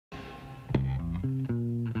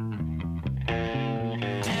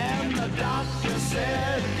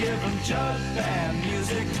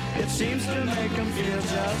seems to make them feel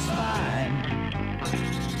just fine.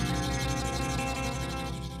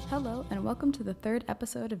 Hello, and welcome to the third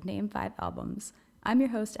episode of Name 5 Albums. I'm your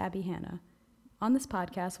host, Abby Hanna. On this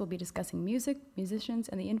podcast, we'll be discussing music, musicians,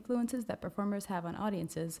 and the influences that performers have on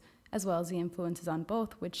audiences, as well as the influences on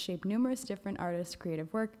both, which shape numerous different artists'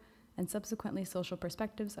 creative work and subsequently social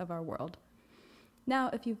perspectives of our world. Now,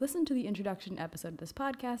 if you've listened to the introduction episode of this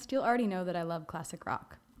podcast, you'll already know that I love classic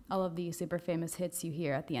rock. All of the super famous hits you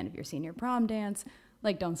hear at the end of your senior prom dance,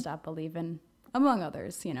 like Don't Stop Believin', among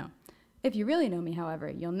others, you know. If you really know me, however,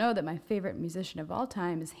 you'll know that my favorite musician of all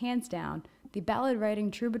time is hands down the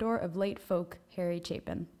ballad-writing troubadour of late folk, Harry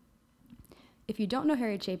Chapin. If you don't know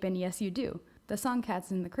Harry Chapin, yes you do. The song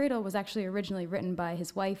Cats in the Cradle was actually originally written by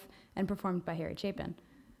his wife and performed by Harry Chapin.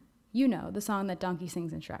 You know, the song that Donkey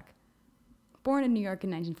sings in Shrek. Born in New York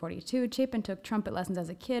in 1942, Chapin took trumpet lessons as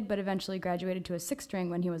a kid, but eventually graduated to a sixth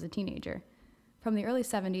string when he was a teenager. From the early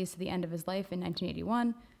 70s to the end of his life in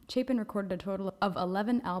 1981, Chapin recorded a total of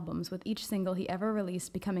 11 albums, with each single he ever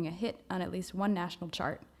released becoming a hit on at least one national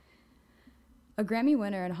chart. A Grammy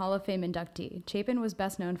winner and Hall of Fame inductee, Chapin was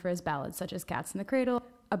best known for his ballads such as Cats in the Cradle,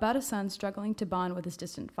 about a son struggling to bond with his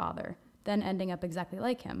distant father, then ending up exactly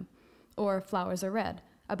like him, or Flowers Are Red,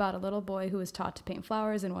 about a little boy who was taught to paint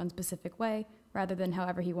flowers in one specific way, rather than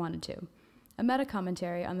however he wanted to. A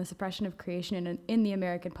meta-commentary on the suppression of creation in the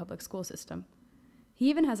American public school system. He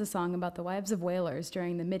even has a song about the wives of whalers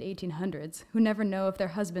during the mid-1800s who never know if their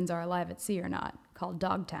husbands are alive at sea or not, called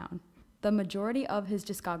Dogtown. The majority of his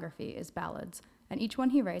discography is ballads, and each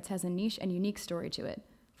one he writes has a niche and unique story to it,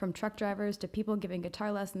 from truck drivers to people giving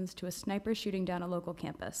guitar lessons to a sniper shooting down a local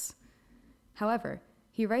campus. However,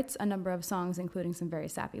 he writes a number of songs including some very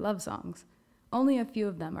sappy love songs. Only a few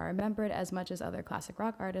of them are remembered as much as other classic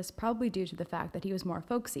rock artists, probably due to the fact that he was more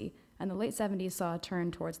folksy, and the late 70s saw a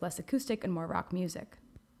turn towards less acoustic and more rock music.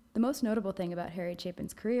 The most notable thing about Harry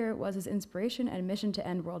Chapin's career was his inspiration and mission to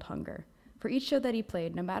end world hunger. For each show that he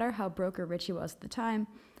played, no matter how broke or rich he was at the time,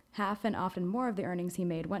 half and often more of the earnings he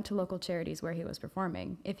made went to local charities where he was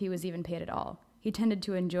performing, if he was even paid at all. He tended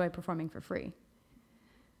to enjoy performing for free.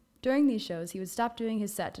 During these shows, he would stop doing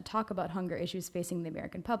his set to talk about hunger issues facing the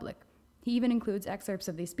American public. He even includes excerpts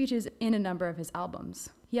of these speeches in a number of his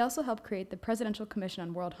albums. He also helped create the Presidential Commission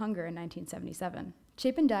on World Hunger in 1977.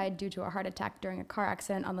 Chapin died due to a heart attack during a car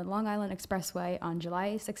accident on the Long Island Expressway on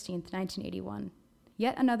July 16, 1981.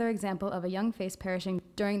 Yet another example of a young face perishing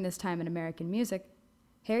during this time in American music,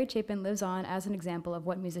 Harry Chapin lives on as an example of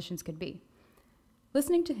what musicians could be.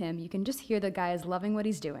 Listening to him, you can just hear the guy is loving what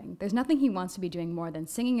he's doing. There's nothing he wants to be doing more than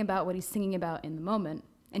singing about what he's singing about in the moment,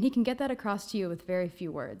 and he can get that across to you with very few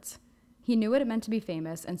words. He knew what it meant to be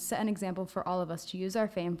famous and set an example for all of us to use our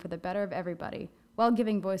fame for the better of everybody, while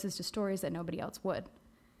giving voices to stories that nobody else would.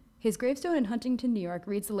 His gravestone in Huntington, New York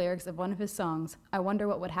reads the lyrics of one of his songs, I Wonder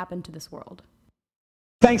What Would Happen to This World.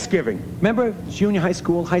 Thanksgiving. Remember junior high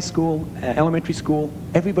school, elementary school,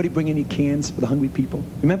 everybody bringing in cans for the hungry people?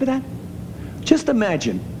 Remember that? Just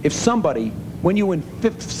imagine if somebody, when you were in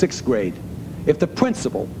 5th, 6th grade, if the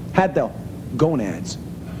principal had the gonads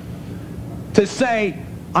to say,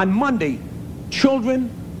 on Monday,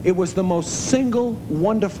 children, it was the most single,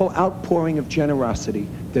 wonderful outpouring of generosity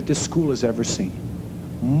that this school has ever seen.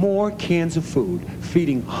 More cans of food,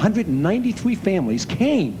 feeding 193 families,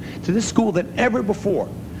 came to this school than ever before.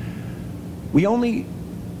 We only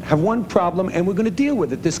have one problem, and we're going to deal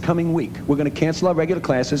with it this coming week. We're going to cancel our regular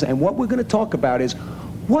classes, and what we're going to talk about is,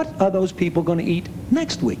 what are those people going to eat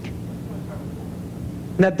next week?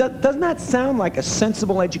 Now, doesn't that sound like a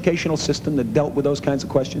sensible educational system that dealt with those kinds of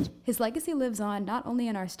questions? His legacy lives on not only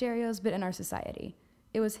in our stereos, but in our society.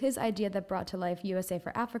 It was his idea that brought to life USA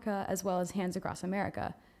for Africa, as well as Hands Across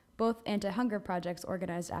America, both anti-hunger projects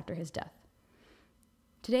organized after his death.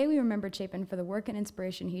 Today we remember Chapin for the work and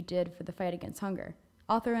inspiration he did for the fight against hunger.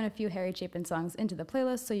 I'll throw in a few Harry Chapin songs into the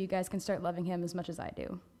playlist so you guys can start loving him as much as I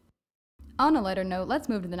do. On a lighter note, let's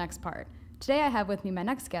move to the next part. Today I have with me my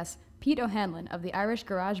next guest, Pete O'Hanlon of the Irish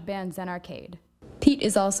garage band Zen Arcade. Pete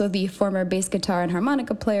is also the former bass guitar and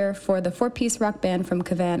harmonica player for the 4-piece rock band from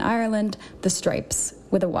Cavan, Ireland, The Stripes,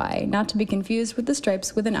 with a Y, not to be confused with The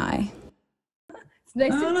Stripes with an I. It's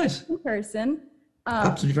nice to meet you in person.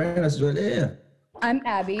 Absolutely very nice as well, yeah. I'm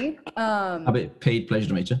Abby. Abby, Pete, pleasure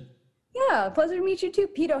to meet you. Yeah, pleasure to meet you too.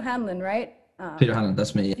 Pete O'Hanlon, right? Peter Hanlon,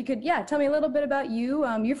 that's me. If you could, tell me a little bit about you.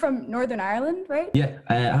 You're from Northern Ireland, right? Yeah,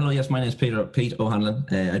 hello, yes, my name is Pete O'Hanlon.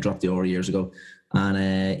 I dropped the R years ago. And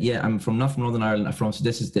I'm not from Northern Ireland. I'm from, so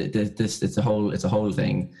this is it's a whole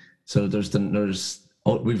thing. So Ireland's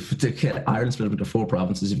split up into 4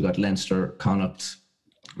 provinces. You've got Leinster, Connacht,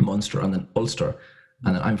 Munster, and then Ulster.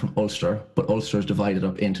 And then I'm from Ulster, but Ulster is divided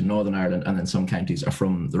up into Northern Ireland, and then some counties are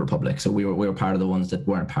from the Republic. So we were part of the ones that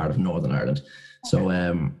weren't part of Northern Ireland.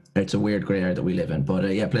 So it's a weird grey area that we live in. But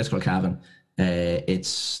a place called Cavan.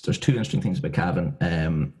 There's two interesting things about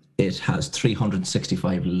Cavan. It has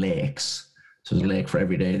 365 lakes. So there's a lake for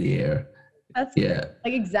every day of the year. That's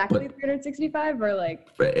like exactly 365 or like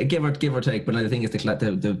give or take. But I think it's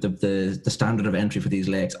the standard of entry for these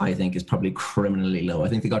lakes, I think, is probably criminally low. I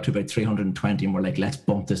think they got to about 320 and we're like, let's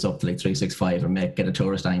bump this up to like 365 and get a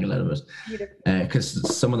tourist angle out of it.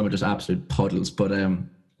 Because some of them are just absolute puddles. But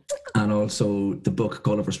and also the book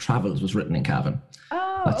Gulliver's Travels was written in Cavan.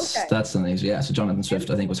 That's the nice. Yeah, so Jonathan Swift,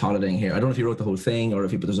 I think, was holidaying here. I don't know if he wrote the whole thing or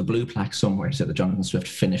if but there's a blue plaque somewhere that said that Jonathan Swift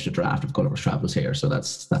finished a draft of Gulliver's Travels here. So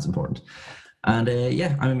that's important. And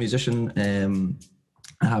I'm a musician.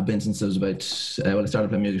 I have been since I was about, I started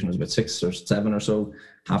playing music when I was about 6 or 7 or so,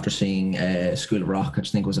 after seeing School of Rock. I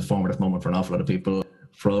just think it was a formative moment for an awful lot of people.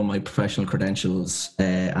 For all my professional credentials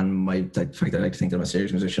and the fact that I like to think that I'm a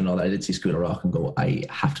serious musician and all that, I did see School of Rock and go, I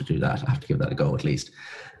have to do that. I have to give that a go at least.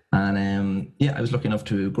 And I was lucky enough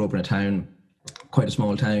to grow up in a town, quite a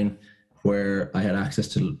small town, where I had access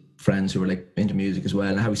to friends who were like into music as well.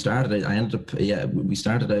 And how we started it, we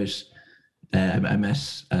started out, I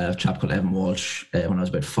met a chap called Evan Walsh when I was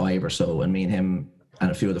about 5 or so, and me and him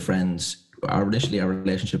and a few other friends, our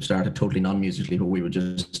relationship started totally non-musically, but we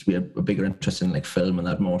had a bigger interest in like film and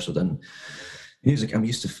that more so than music. And we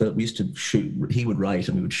used to shoot. He would write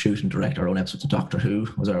and we would shoot and direct our own episodes of Doctor Who.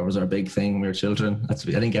 Was our big thing when we were children. I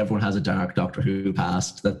think everyone has a dark Doctor Who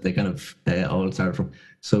past that they kind of all started from.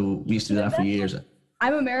 So we used to do that for years.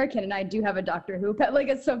 I'm American and I do have a Doctor Who pet. Like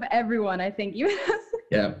it's so for everyone, I think.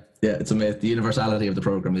 Yeah, it's amazing. The universality of the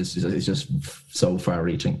program is just so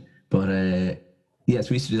far-reaching. But so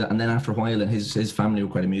we used to do that, and then after a while, and his family were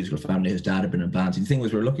quite a musical family. His dad had been in bands. The thing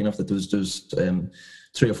was, we were lucky enough that there was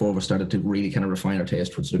 3 or 4 of us started to really kind of refine our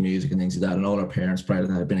taste towards the music and things like that. And all our parents prior to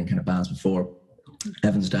that had been in kind of bands before.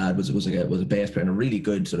 Evan's dad was a bass player in a really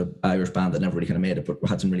good sort of Irish band that never really kind of made it, but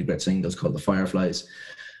had some really great singles called the Fireflies.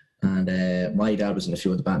 And my dad was in a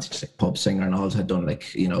few of the bands, just like pub singer, and all had done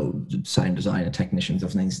like sound design and technicians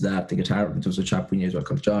of things like that. The guitar, there was a chap we knew as well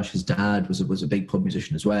called Josh. His dad was a big pub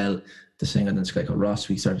musician as well. The singer, and then this guy called Ross,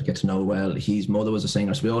 we started to get to know well. His mother was a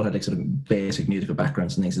singer, so we all had like sort of basic musical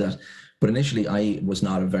backgrounds and things like that. But initially, I was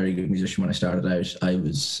not a very good musician when I started out. I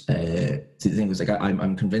was the thing was like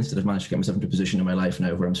I'm convinced that I've managed to get myself into a position in my life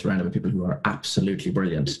now where I'm surrounded by people who are absolutely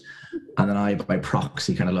brilliant, and then I by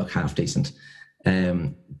proxy kind of look half decent.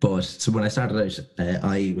 But so when I started out,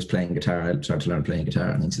 I was playing guitar. I started to learn playing guitar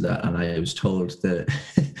and things like that. And I was told the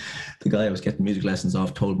guy I was getting music lessons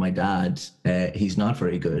off told my dad, he's not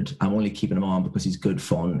very good. I'm only keeping him on because he's good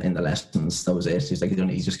fun in the lessons. That was it. He's like,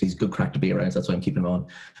 he's good crack to be around. So that's why I'm keeping him on.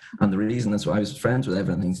 And the reason that's why I was friends with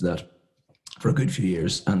Evan and things like that for a good few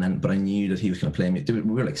years, but I knew that he was going to play me. We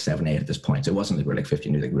were like 7, 8 at this point. So it wasn't like we were like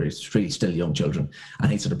 15. We were really still young children.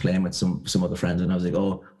 And he started playing with some other friends, and I was like,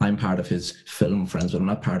 oh, I'm part of his film friends, but I'm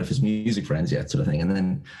not part of his music friends yet, sort of thing. And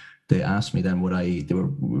then they asked me then we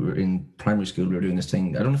were in primary school. We were doing this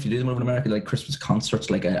thing. I don't know if you do them over in America, like Christmas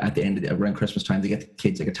concerts. Like at the end of around Christmas time, they get the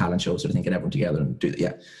kids like a talent show, sort of thing, get everyone together and do that.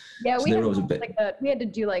 Yeah. Yeah, so we had to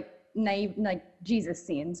do like naive, like Jesus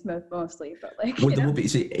scenes mostly, but like there would be,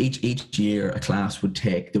 see, each year a class would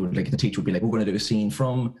take, the teacher would be like, we're going to do a scene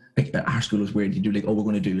from, like our school was weird, you do like, oh, we're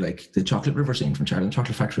going to do like the Chocolate River scene from Charlie and the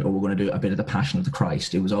Chocolate Factory, or we're going to do a bit of the Passion of the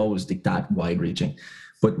Christ. It was always like that wide reaching.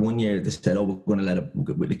 But one year they said, oh, we're going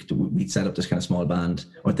to we'd set up this kind of small band,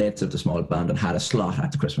 or they'd set up the small band and had a slot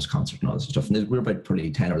at the Christmas concert and all this stuff. And we were about probably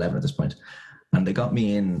 10 or 11 at this point. And they got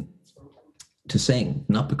me in to sing,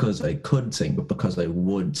 not because I could sing, but because I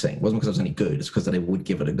would sing. It wasn't because I was any good, it's because that I would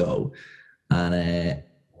give it a go. And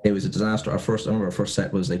it was a disaster. I remember our first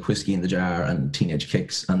set was like Whiskey in the Jar and Teenage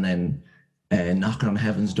Kicks, and then Knocking on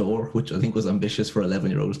Heaven's Door, which I think was ambitious for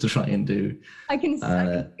 11-year-olds to try and do. I can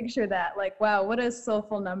picture that. Like, wow, what a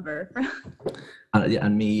soulful number.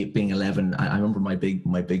 And me being 11, I remember my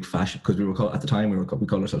big fashion, because we were at the time we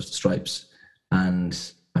called ourselves the Stripes, and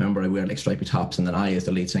I remember I wear like stripy tops, and then I, as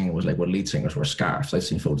the lead singer, was like, well, lead singers wear scarves. I've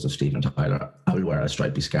seen photos of Steven Tyler. I would wear a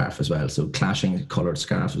stripy scarf as well. So clashing coloured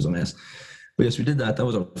scarves was a mess. But yes, we did that. That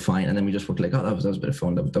was fine. And then we just worked like, oh, that was a bit of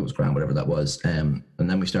fun. That was grand, whatever that was. And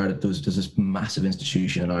then we started, there's this massive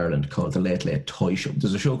institution in Ireland called the Late Late Toy Show.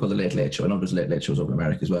 There's a show called the Late Late Show. I know there's Late Late shows over in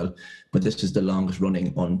America as well. But this is the longest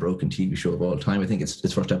running unbroken TV show of all time. I think its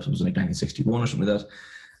first episode was in like 1961 or something like that.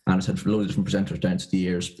 And it's had loads of different presenters down to the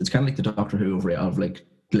years. It's kind of like the Doctor Who of like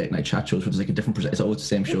late night chat shows, where there's like a different it's always the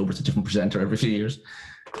same show, but it's a different presenter every few years.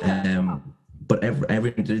 But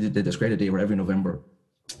every they did this great idea where every November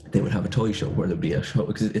they would have a toy show where there'd be a show,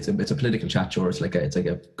 because it's a political chat show. It's like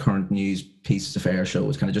a current news pieces of fair show.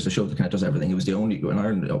 It's kind of just a show that kind of does everything. It was the only, in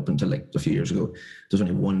Ireland up until like a few years ago, there's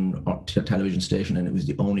only one television station, and it was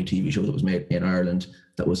the only TV show that was made in Ireland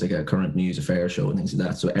that was like a current news affair show and things like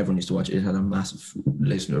that. So everyone used to watch it. It had a massive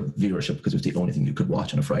listener viewership because it was the only thing you could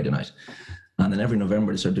watch on a Friday night. And then every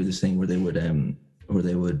November they started doing this thing where they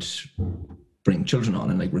would bring children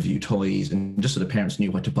on and like review toys, and just so the parents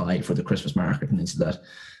knew what to buy for the Christmas market and things like that.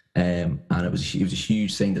 And it was a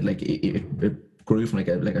huge thing that like it grew from like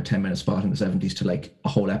a 10-minute spot in the 70s to like a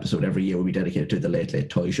whole episode every year would be dedicated to the Late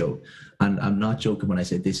Toy Show. And I'm not joking when I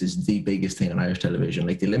say this is the biggest thing on Irish television.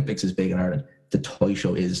 Like the Olympics is big in Ireland, the toy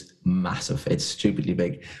show is massive. It's stupidly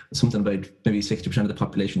big. Something about maybe 60% of the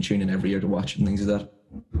population tune in every year to watch it and things like that.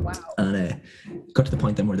 Wow. And it got to the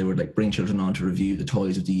point then where they would like bring children on to review the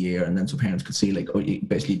toys of the year, and then so parents could see like,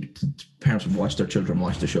 basically parents would watch their children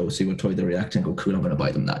watch the show, see what toy they react and go, cool, I'm going to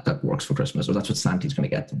buy them that works for Christmas, or that's what Santa's going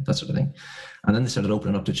to get them, that sort of thing. And then they started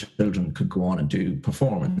opening up to children could go on and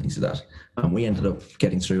perform and things like that. And we ended up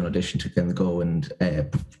getting through an audition to then go and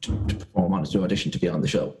to perform on, to audition to be on the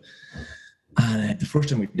show. And the first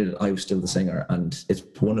time we did it, I was still the singer, and it's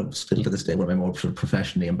still to this day, one of my more sort of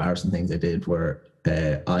professionally embarrassing things I did, where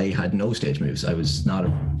I had no stage moves. I was not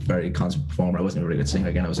a very constant performer. I wasn't a very good singer.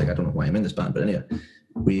 Again, I was like, I don't know why I'm in this band. But anyway,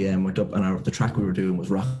 we went up, and the track we were doing was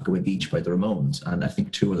Rockaway Beach by the Ramones, and I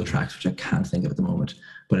think two other tracks, which I can't think of at the moment.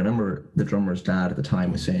 But I remember the drummer's dad at the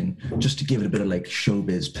time was saying, just to give it a bit of like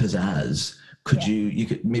showbiz pizzazz, you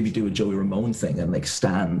could maybe do a Joey Ramone thing and like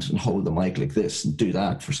stand and hold the mic like this and do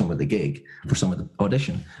that for some of the gig, for some of the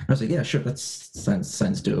audition. And I was like, yeah, sure, that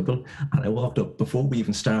sounds doable. And I walked up, before we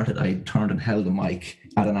even started, I turned and held the mic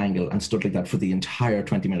at an angle and stood like that for the entire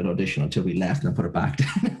 20-minute audition until we left, and put it back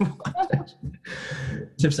down.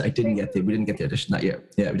 We didn't get the audition that year.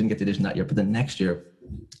 Yeah, we didn't get the audition that year. But then next year,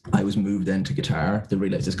 I was moved then to guitar. They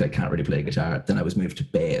realized this guy can't really play guitar. Then I was moved to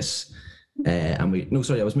bass. I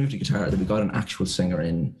was moved to guitar. Then we got an actual singer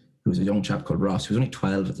in, who was a young chap called Ross, who was only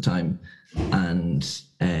 12 at the time. And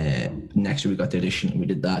next year we got the audition, and we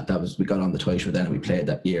did that. We got on the toy show then, and we played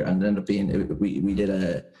that year. And it ended up being, we did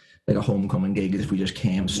a homecoming gig as if we just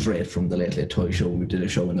came straight from the Late Toy Show. We did a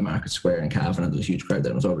show in the Market Square in Cavan, and there was a huge crowd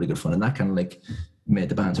there. It was all really good fun, and that kind of like made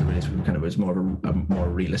the band really kind of was more of a more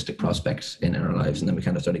realistic prospect in our lives. And then we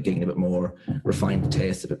kind of started gigging a bit more, refined the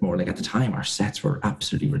taste a bit more. Like at the time, our sets were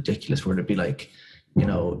absolutely ridiculous, where it'd be like, you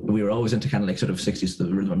know, we were always into kind of like sort of 60s, the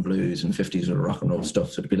rhythm and blues, and 50s or rock and roll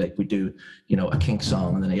stuff. So it'd be like, we do, you know, a Kinks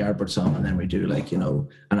song, and then a Yardbird song, and then we do like, you know,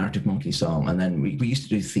 an Arctic Monkey song. And then we used to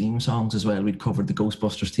do theme songs as well. We'd covered the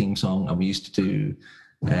Ghostbusters theme song, and we used to do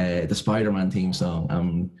the Spider-Man theme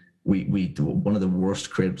song. We one of the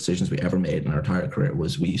worst creative decisions we ever made in our entire career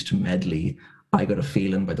was we used to medley I Got a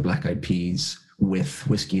Feeling by the Black Eyed Peas with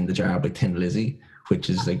Whiskey in the Jar by Thin Lizzy, which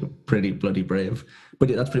is like pretty bloody brave. But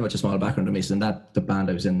yeah, that's pretty much a small background to me. So then the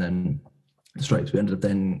band I was in then, the Stripes, we ended up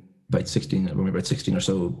then about 16 or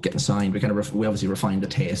so getting signed. We obviously refined the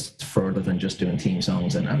taste further than just doing theme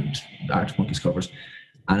songs and Arctic Monkeys covers,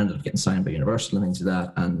 and ended up getting signed by Universal and things like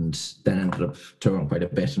that, and then ended up touring quite a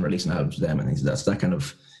bit and releasing albums with them and things like that. So that kind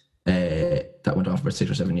of that went on for about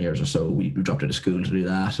 6 or 7 years or so. We dropped out of school to do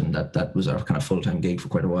that, and that was our kind of full-time gig for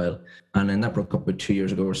quite a while. And then that broke up about 2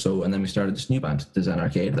 years ago or so, and then we started this new band, the Zen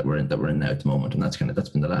Arcade, that we're in now at the moment. And that's been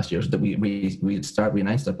the last year. So that we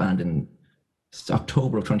announced that band in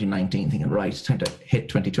October of 2019, thinking, right, it's time to hit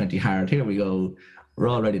 2020 hard. Here we go. We're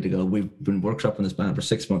all ready to go. We've been workshopping this band for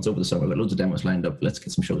 6 months over the summer. We've got loads of demos lined up. Let's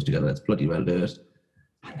get some shows together. Let's bloody well do it.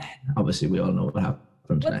 And then obviously we all know what happened.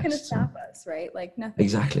 What's going to stop us, right? Like nothing.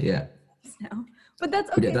 Exactly, yeah. No. But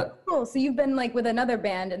that's okay. Cool. So you've been like with another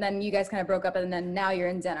band, and then you guys kind of broke up, and then now you're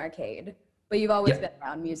in Zen Arcade. But you've always been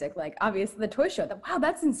around music, like obviously the toy show. Wow,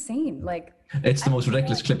 that's insane! Like it's the most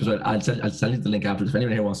ridiculous clip as well. I'll send you the link after. If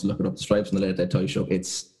anyone here wants to look it up, the Stripes and the Late Toy Show,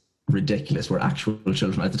 it's ridiculous. We're actual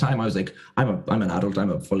children. At the time, I was like, I'm an adult.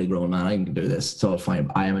 I'm a fully grown man. I can do this. It's all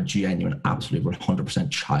fine. I am a genuine, absolutely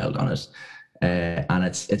 100% child on it. And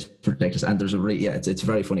it's ridiculous, and there's it's a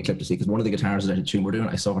very funny clip to see, because one of the guitars is out of tune.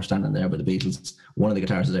 I saw her standing there by the Beatles. One of the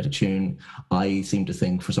guitars is out of tune. I seem to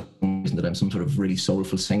think for some reason that I'm some sort of really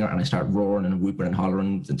soulful singer, and I start roaring and whooping and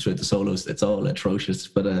hollering through the solos. It's all atrocious,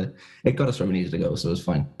 but it got us where we needed to go, so it was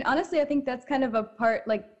fine. Honestly, I think that's kind of a part,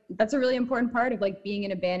 like that's a really important part of like being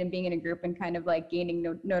in a band and being in a group and kind of like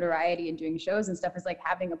gaining notoriety and doing shows and stuff, is like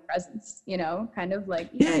having a presence, you know, kind of like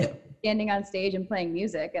standing on stage and playing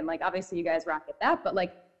music. And like obviously you guys rock at that, but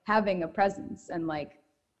like having a presence and like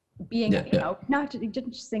being, you know, not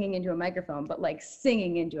just singing into a microphone, but like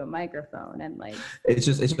singing into a microphone and like. It's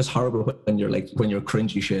just horrible when you're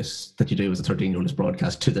cringy shit that you do as a 13-year-old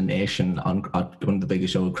broadcast to the nation on one of the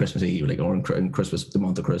biggest shows, Christmas Eve, like, or in Christmas, the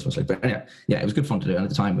month of Christmas. Like, but yeah, it was good fun to do. And at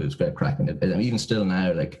the time, it was great cracking. And even still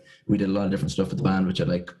now, like, we did a lot of different stuff with the band, which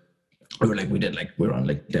we were on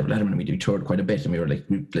like David Letterman, and we toured quite a bit, and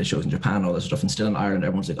we played shows in Japan, all this stuff, and still in Ireland,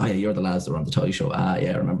 everyone's like, oh yeah, you're the lads that were on the Toy Show. Ah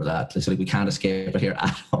yeah, I remember that. It's like we can't escape it here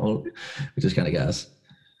at all, which is kind of gas.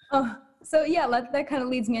 Oh, so yeah, that kind of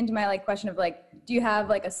leads me into my like question of like, do you have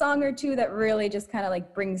like a song or two that really just kind of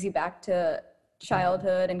like brings you back to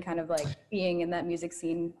childhood and kind of like being in that music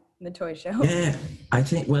scene? The Toy Show. Yeah, I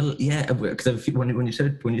think. Well, yeah, because when you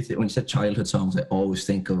said childhood songs, I always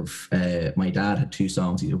think of my dad had two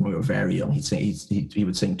songs. When we were very young, he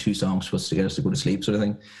would sing two songs for us to get us to go to sleep, sort of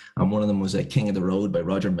thing. And one of them was King of the Road by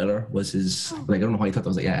Roger Miller. Was his like, I don't know why he thought that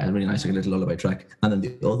was a really nice, like a little lullaby track. And then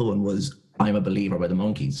the other one was I'm a Believer by the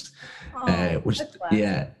Monkees, which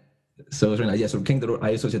yeah. So it was really nice. Yeah, so King of the Road, I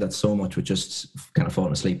associate that so much with just kind of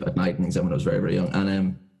falling asleep at night and things. When I was very, very young, and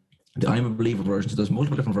the I'm a Believer version, so there's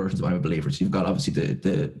multiple different versions of I'm a Believer. So you've got obviously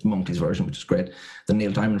the Monkees version, which is great. The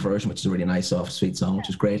Neil Diamond version, which is a really nice, soft, sweet song, which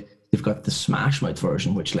is great. You've got the Smash Mouth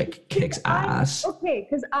version, which like kicks ass. Okay,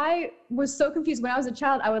 because I was so confused. When I was a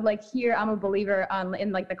child, I would like hear I'm a Believer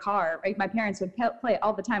in like the car. Like my parents would play it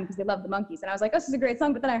all the time because they loved the Monkees. And I was like, oh, this is a great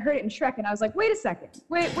song. But then I heard it in Shrek and I was like, wait a second.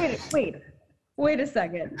 Wait a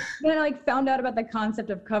second. Then I like found out about the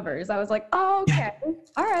concept of covers. I was like, oh, okay.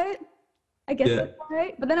 All right. I guess that's all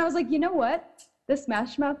right. But then I was like, you know what? The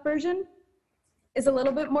Smash Mouth version is a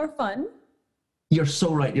little bit more fun. You're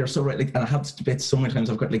so right. Like, and I have this debate so many times.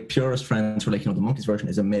 I've got like purist friends who are like, you know, the Monkees version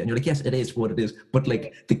is amazing. And you're like, yes, it is what it is. But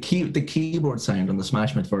like the keyboard sound on the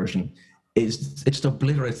Smash Mouth version it just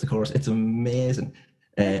obliterates the chorus. It's amazing.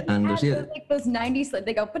 And there's like those 90s, like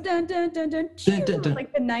they go dun, dun, dun, dun, dun,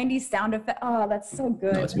 like the 90s sound effect. Oh, that's so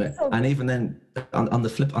good. No, it's amazing. So and even then, on the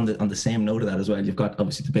flip, on the same note of that as well, you've got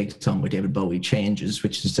obviously the big song by David Bowie, "Changes,"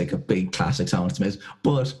 which is like a big classic song. It's amazing.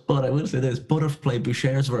 But I will say this: Butterfly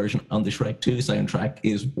Boucher's version on the Shrek 2 soundtrack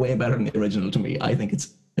is way better than the original to me. I think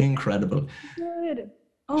it's incredible. Good.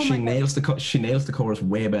 Oh she nails the chorus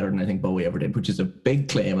way better than I think Bowie ever did, which is a big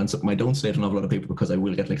claim and something I don't say to an awful lot of people because I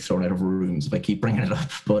will get like thrown out of rooms if I keep bringing it up.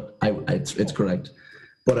 But it's correct.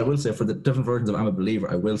 But I will say for the different versions of I'm a Believer,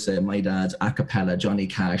 I will say my dad's a cappella Johnny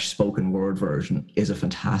Cash spoken word version is a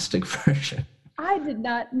fantastic version. I did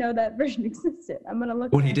not know that version existed. I'm gonna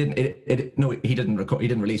look. Well, he didn't. He didn't record. He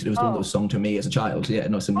didn't release it. It was the one that was sung to me as a child. Yeah,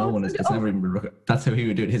 no. So no one has. It's never even been recorded. That's how he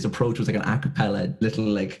would do it. His approach was like an a cappella, little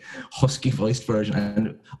like husky voiced version,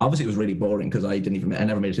 and obviously it was really boring because I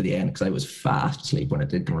never made it to the end because I was fast asleep when it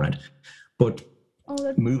did come around. But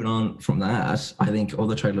moving on from that, I think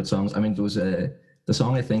other childhood songs. I mean, there was the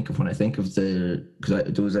song I think of when I think of there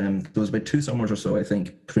was about 2 summers or so I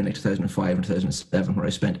think between like 2005 and 2007 where I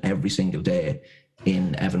spent every single day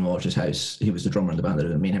in Evan Walsh's house. He was the drummer in the band that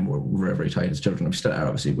me and him were very, very tight as children. We still are,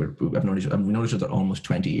 obviously. We've known each other almost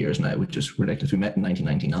 20 years now, which is ridiculous. We met in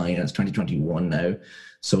 1999 and it's 2021 now.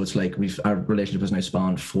 So it's like our relationship has now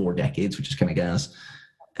spawned 4 decades, which is kind of gas.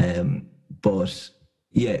 But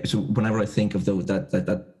yeah, so whenever I think of those,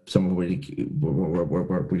 that summer where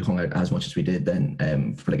we hung out as much as we did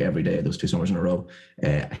then for like every day, those 2 summers in a row,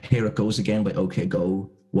 Here It Goes Again by OK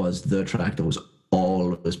Go was the track that was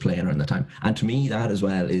always playing around the time. And to me, that as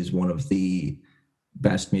well is one of the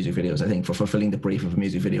best music videos, I think, for fulfilling the brief of a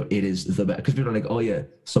music video. It is the best, because people are like, oh yeah,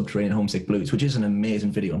 Subterranean Homesick Blues, which is an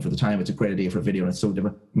amazing video, and for the time it's a great idea for a video and it's so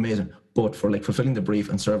different, amazing. But for like fulfilling the brief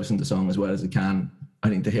and servicing the song as well as it can, I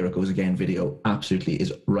think the Here It Goes Again video absolutely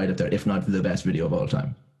is right up there, if not the best video of all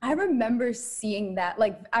time. I remember seeing that.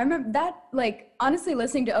 Like, I remember that, like, honestly,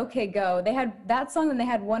 listening to OK Go, they had that song and they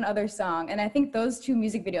had one other song. And I think those 2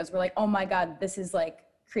 music videos were like, oh my God, this is like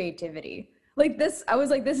creativity. Like this, I was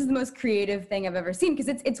like, this is the most creative thing I've ever seen because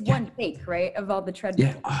it's one take, right, of all the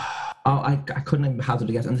treadmill. Yeah. Oh, I couldn't even hazard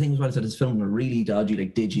a guess. And the thing as well is that it's filmed in a really dodgy,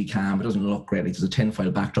 like digi-cam. It doesn't look great. Like, there's a tinfoil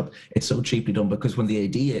backdrop. It's so cheaply done because when the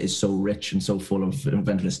idea is so rich and so full of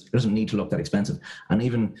inventiveness, it doesn't need to look that expensive. And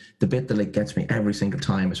even the bit that like gets me every single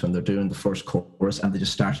time is when they're doing the first chorus and they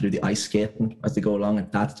just start to do the ice skating as they go along.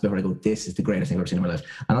 And that's the bit where I go, this is the greatest thing I've ever seen in my life.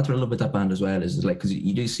 And that's what I love about that band as well, is like, because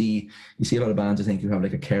you see a lot of bands, I think, who have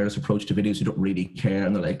like a careless approach to videos who don't really care.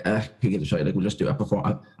 And they're like, who gives a shit? Like, we'll just do a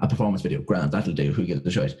performance video. Grand, that'll do. Who gives a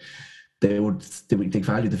shit? They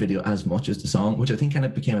value the video as much as the song, which I think kind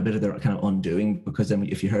of became a bit of their kind of undoing, because then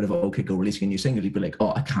if you heard of OK Go releasing a new single, you'd be like,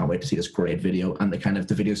 oh, I can't wait to see this great video. And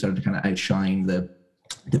the video started to kind of outshine the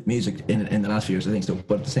the music in the last few years, I think so.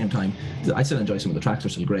 But at the same time, I still enjoy some of the tracks; are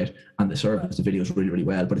still great, and they service the videos really, really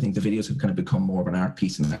well. But I think the videos have kind of become more of an art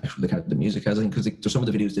piece than actually kind of the music has. I think because there's some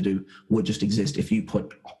of the videos they do would just exist if you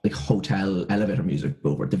put like hotel elevator music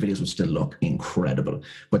over it. The videos would still look incredible.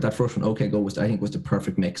 But that first one, OK Go, was the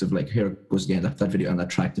perfect mix of like, here goes again that video and that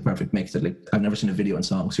track, the perfect mix. That like I've never seen a video and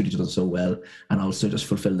song suit each other so well, and also just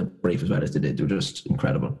fulfill the brief as well as they did. They were just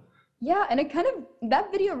incredible. Yeah, and it kind of,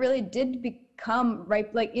 that video really did become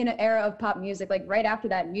right, like in an era of pop music, like right after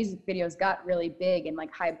that, music videos got really big and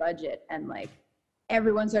like high budget, and like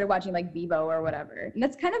everyone started watching like Vivo or whatever. And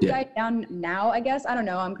that's kind of died down now, I guess. I don't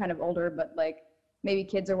know, I'm kind of older, but like maybe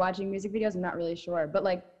kids are watching music videos, I'm not really sure. But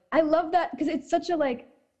like, I love that because it's such a like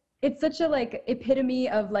epitome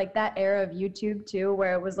of like that era of YouTube too,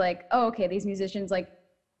 where it was like, oh, okay, these musicians like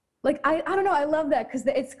I don't know, I love that because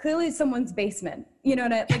it's clearly someone's basement, you know,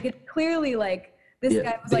 like it's clearly like this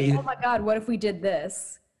guy was like, oh my God, what if we did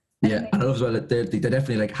this? And I love as well that they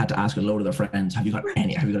definitely like had to ask a load of their friends, have you got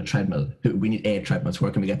a treadmill? We need 8 treadmills,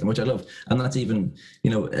 where can we get them? Which I love. And that's even,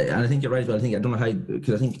 you know, and I think you're right as well. I don't know how,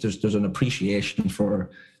 because I think there's an appreciation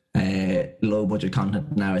for low budget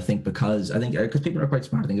content now, I think, because people are quite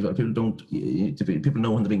smart. I think as well, people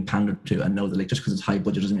know when they're being pandered to, and know that like just because it's high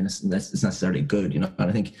budget doesn't mean it's necessarily good, you know. And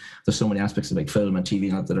I think there's so many aspects of like film and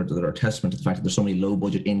TV that are a testament to the fact that there's so many low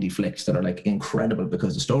budget indie flicks that are like incredible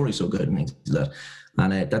because the story's so good and things like that.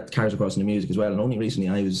 And that carries across in the music as well. And only recently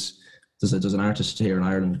there's an artist here in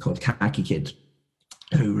Ireland called Khaki Kid,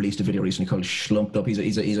 who released a video recently called Schlumped Up.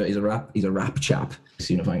 He's a rap chap, it's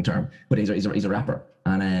a unifying term, but he's a rapper.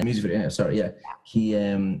 And music video, he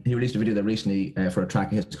released a video there recently for a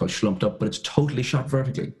track of his called Schlumped Up, but it's totally shot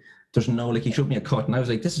vertically. There's no, like, he showed me a cut and I was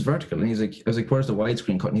like, this is vertical. And I was like, where's the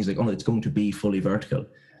widescreen cut? And he's like, oh no, it's going to be fully vertical.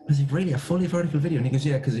 I was like, really, a fully vertical video? And he goes,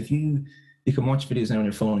 yeah, because if you can watch videos now on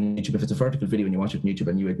your phone on YouTube. If it's a vertical video and you watch it on YouTube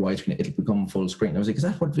and you like widescreen, it'll become full screen. And I was like, is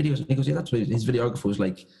that what videos? And he goes, yeah, that's what his videographer was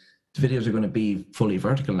like, the videos are going to be fully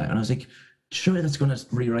vertical now. And I was like, surely that's going to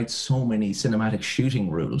rewrite so many cinematic shooting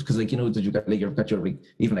rules. Because like, you know, you've got your like,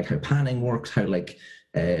 even like how panning works, how like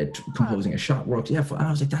composing a shot works. Yeah, and I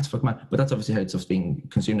was like, that's fucking mad. But that's obviously how stuff's being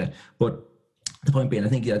consumed now. But the point being, I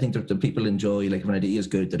think that the people enjoy, like, if an idea is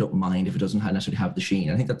good, they don't mind if it doesn't necessarily have the sheen.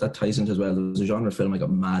 I think that ties into as well. There was a genre film I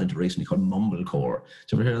got mad into recently called mumblecore.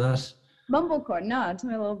 Did you ever hear of that? Mumblecore? No, tell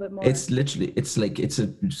me a little bit more. It's literally, it's a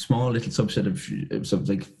small little subset of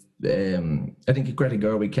something like, I think Greta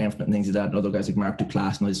Gerwig came from it and things like that, and other guys like Mark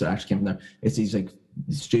Duplass and others actually came from there. It's these like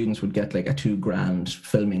students would get like a $2,000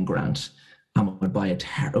 filming grant and would buy a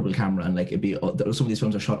terrible camera, and like it'd be some of these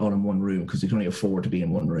films are shot all in one room because they can only afford to be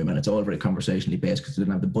in one room, and it's all very conversationally based because they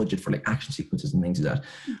didn't have the budget for like action sequences and things like that.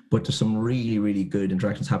 But there's some really, really good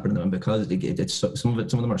interactions happening in them, and because it's some of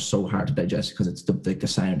them are so hard to digest because it's the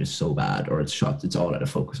sound is so bad, or it's all out of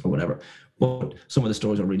focus or whatever. But some of the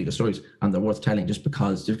stories are really good stories, and they're worth telling just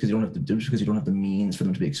because you don't have the means for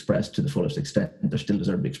them to be expressed to the fullest extent. They still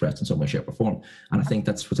deserve to be expressed in some way, shape, or form. And I think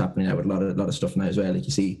that's what's happening now with a lot of stuff now as well. Like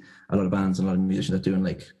you see a lot of bands and a lot of musicians that are doing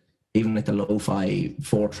like even like the lo-fi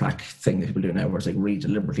 4-track thing that people do now, where it's like really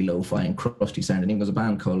deliberately lo-fi and crusty sound. And even there's a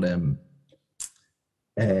band called I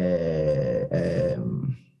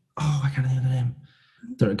can't think of the name.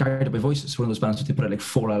 They're Guided by Voices. It's one of those bands that they put out like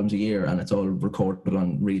 4 albums a year, and it's all recorded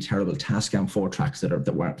on really terrible Tascam 4-tracks that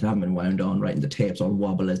haven't been wound on right, and the tapes all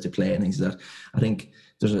wobble as they play and things like that. I think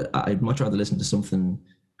I'd much rather listen to something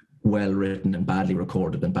well written and badly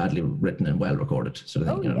recorded than badly written and well recorded sort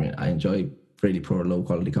of thing. You know what I mean? I enjoy really poor low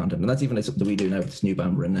quality content, and that's even like something that we do now with this new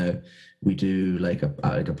band we're in now. We do like a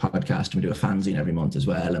podcast, and we do a fanzine every month as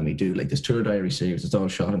well, and we do like this tour diary series. It's all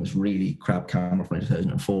shot on this really crap camera from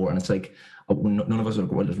 2004, and it's like none of us are,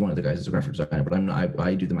 well, there's one of the guys is a graphic designer, but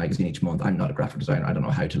I do the magazine each month. I'm not a graphic designer. I don't know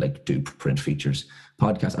how to like do print features.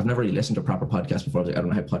 Podcast, I've never really listened to a proper podcast before. I don't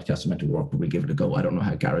know how podcasts are meant to work, but we give it a go. I don't know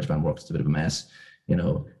how GarageBand works. It's a bit of a mess, you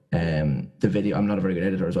know. The video, I'm not a very good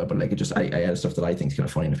editor as well, but like I edit stuff that I think is kind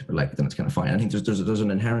of funny, and if people like it, then it's kind of fine. I think there's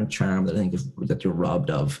an inherent charm that I think that you're robbed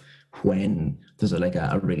of when there's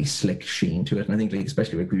a really slick sheen to it. And I think like,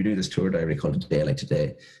 especially like we do this tour diary called A Day Like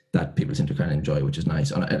Today that people seem to kind of enjoy, which is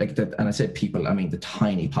nice. And I like that, and I say people, I mean the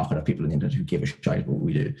tiny pocket of people on the internet who give a shit about what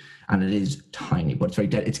we do, and it is tiny, but it's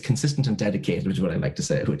it's consistent and dedicated, which is what I like to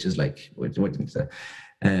say, which is like what do you say?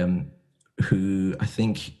 Who I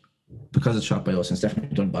think, because it's shot by us and it's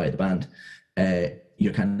definitely done by the band,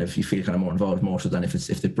 you feel kind of more involved, more so than if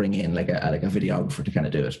they bring in like a videographer to kind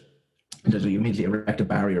of do it. And you immediately erect a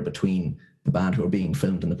barrier between the band who are being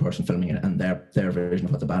filmed and the person filming it, and their version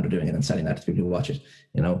of what the band are doing, and then selling that to people who watch it.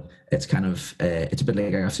 You know, it's kind of it's a bit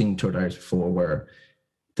like I've seen tour diaries before where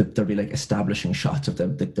there'll be like establishing shots of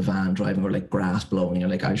the van driving or like grass blowing. You're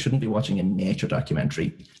like, I shouldn't be watching a nature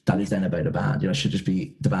documentary that is then about a band. You know, it should just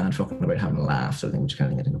be the band fucking about having a laugh, sort of thing, which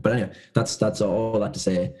kind of thing. But anyway, that's all that to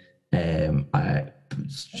say.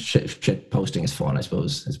 Shit posting is fun, I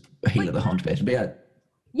suppose. It's a heel of the hunt, basically. But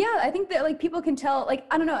yeah, I think that like people can tell, like,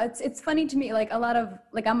 I don't know, it's funny to me, like a lot of,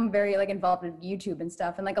 like, I'm very like involved in YouTube and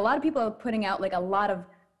stuff, and like a lot of people are putting out like a lot of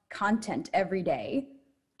content every day,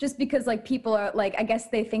 just because like people are like, I guess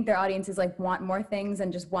they think their audiences like want more things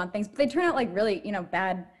and just want things, but they turn out like really, you know,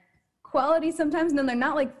 bad quality sometimes, and then they're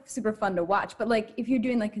not like super fun to watch. But like if you're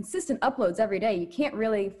doing like consistent uploads every day, you can't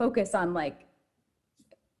really focus on like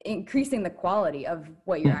increasing the quality of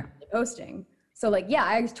what you're actually posting. So like, yeah,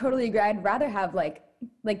 I totally agree. I'd rather have like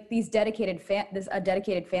these dedicated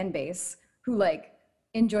dedicated fan base who like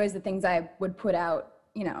enjoys the things I would put out,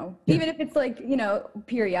 you know, even if it's like, you know,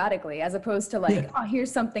 periodically, as opposed to like, oh,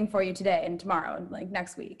 here's something for you today and tomorrow and like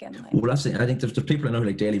next week. And like, well, that's it. I think there's people I know who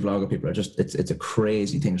like daily vlogger people are just, it's a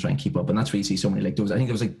crazy thing to try and keep up. And that's where you see so many, like there was, I think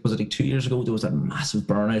it was like, was it like 2 years ago, there was that massive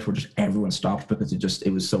burnout where just everyone stopped because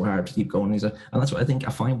it was so hard to keep going. And that's what I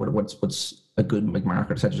find what's a good like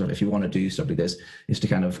marker to set yourself, if you want to do stuff like this, is to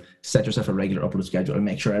kind of set yourself a regular upload schedule and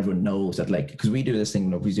make sure everyone knows that, like, because we do this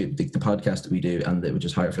thing, we do the podcast that we do, and which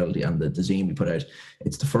is Higher Fidelity, and the zine we put out,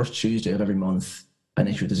 it's the first Tuesday of every month an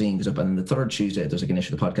issue of the zine goes up, and then the third Tuesday there's like an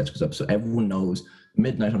issue of the podcast goes up, so everyone knows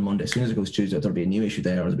midnight on Monday, as soon as it goes Tuesday, there'll be a new issue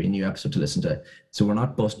there, or there'll be a new episode to listen to. So we're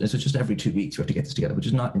not busting, it's just every 2 weeks we have to get this together, which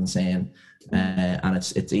is not insane, and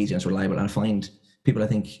it's easy and it's reliable. And I find people, I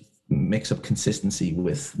think, mix up consistency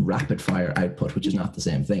with rapid fire output, which is not the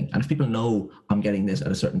same thing. And if people know I'm getting this at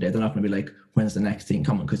a certain day, they're not going to be like, when's the next thing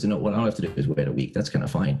coming? Because they know, well, all I have to do is wait a week. That's kind of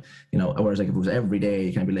fine, you know. Whereas like if it was every day,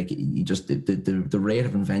 you can be like, you just the rate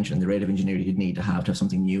of invention, the rate of engineering you'd need to have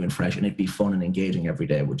something new and fresh, and it'd be fun and engaging every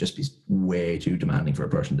day, would just be way too demanding for a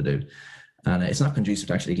person to do. And it's not conducive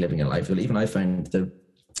to actually living a life. Even I find that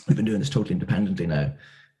we've been doing this totally independently now.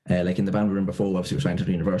 Like in the band we were in before, obviously we're trying to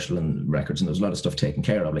do Universal and records, and there was a lot of stuff taken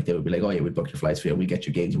care of. Like they would be like, oh yeah, we'll book your flights for you, we'll get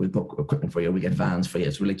you gigs, we'll book equipment for you, we'll get vans for you.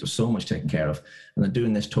 So like there's so much taken care of. And then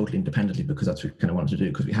doing this totally independently, because that's what we kind of wanted to do,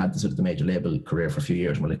 because we had the sort of the major label career for a few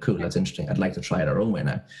years, and we're like, cool, that's interesting, I'd like to try it our own way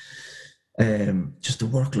now. Just the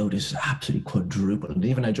workload is absolutely quadrupled. And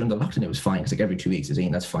even now during the lockdown, it was fine, because like every 2 weeks is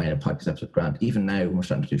in, that's fine, a podcast episode grant. Even now when we're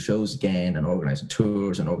starting to do shows again and organising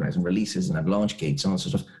tours and organising releases and have launch gigs and all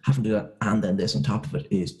sorts of stuff, having to do that and then this on top of it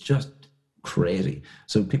is just crazy.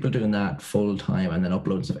 So people doing that full time and then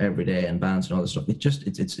uploading stuff every day and bands and all this stuff,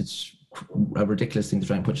 it's a ridiculous thing to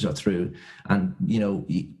try and put yourself through. And you know,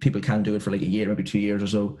 people can do it for like a year, maybe 2 years or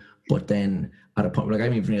so, but then at a point, like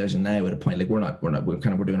I'm even realizing now at a point, like we're doing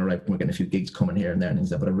all right, we're getting a few gigs coming here and there and things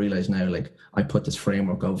like that, but I realize now, like I put this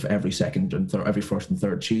framework of every second and every first and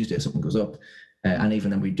third Tuesday something goes up. And even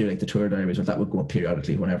then we do like the tour diaries, but that would go up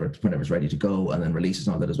periodically whenever it's ready to go, and then releases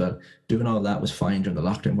and all that as well. Doing all that was fine during the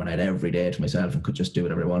lockdown, when I had every day to myself and could just do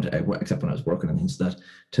whatever I wanted, except when I was working and things like that.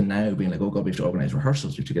 To now being like, oh God, we have to organise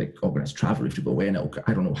rehearsals, we have to get organise travel, we have to go away now.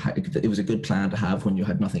 I don't know how, it was a good plan to have when you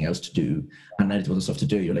had nothing else to do, and now there's other stuff to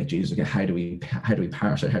do. You're like, Jesus, okay, how do we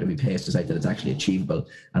parse it? How do we pace decide that it's actually achievable,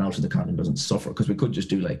 and also the content doesn't suffer? Because we could just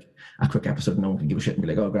do like a quick episode, no one can give a shit and be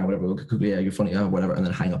like, oh God, whatever, yeah, you're funny, oh whatever, and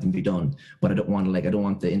then hang up and be done. But I don't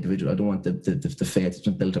want the individual, I don't want the faith that's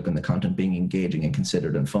been built up in the content being engaging and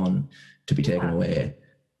considered and fun to be taken away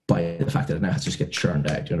by the fact that it now has to just get churned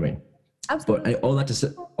out. Do you know what I mean? Absolutely. But all that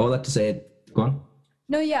to say, go on.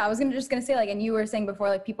 No, yeah, I was just gonna say, like, and you were saying before,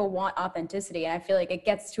 like, people want authenticity, and I feel like it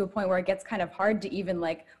gets to a point where it gets kind of hard to even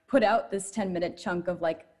like put out this 10-minute chunk of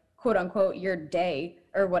like, quote unquote, your day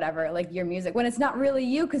or whatever, like your music, when it's not really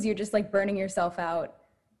you, because you're just like burning yourself out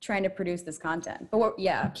trying to produce this content. But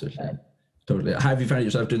yeah, absolutely. Totally. Have you found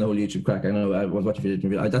yourself doing the whole YouTube crack? I know I was watching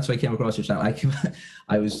video. That's why I came across your channel.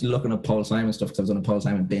 I was looking at Paul Simon stuff, because I was on a Paul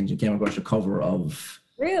Simon binge and came across your cover of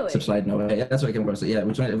Subsiding Away. Yeah, that's why I came across it. Yeah, it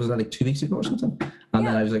was like 2 weeks ago or something. And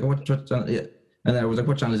then I was like, what channel? Yeah. And then I was like,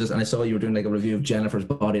 what channel is this? And I saw you were doing like a review of Jennifer's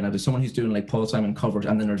Body, and I was someone who's doing like Paul Simon covers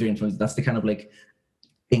and then reviewing. That's the kind of like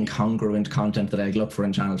incongruent content that I look for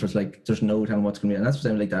in channels where it's like there's no telling what's going to be, and that's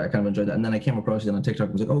what I'm like that. I kind of enjoyed that. And then I came across it on TikTok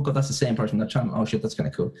and was like, oh God, that's the same person from that channel. Oh shit, that's kind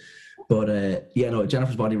of cool. But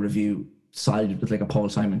Jennifer's Body review sided with like a Paul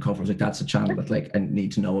Simon cover. I was like, that's a channel that like I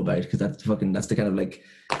need to know about, because that's the kind of like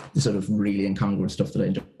the sort of really incongruent stuff that I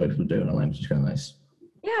enjoy people doing online, which is kind of nice.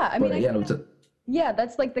 Yeah, I mean, yeah,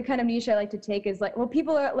 that's like the kind of niche I like to take, is like, well,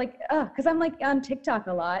 people are like, because I'm like on TikTok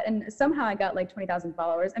a lot, and somehow I got like 20,000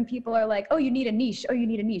 followers, and people are like, oh, you need a niche. Oh, you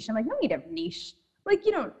need a niche. I'm like, no, I don't need a niche. Like,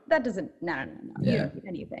 you know, that doesn't, no. Yeah. You don't need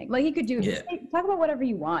anything. Like, you could do, talk about whatever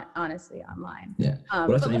you want, honestly, online. Yeah. Well,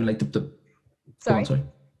 that's not even like the Sorry?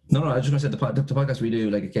 No, I was just going to say the podcast we do,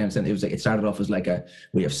 like again, it was like, it started off as like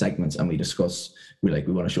we have segments and we discuss, we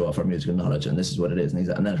want to show off our musical knowledge and this is what it is. And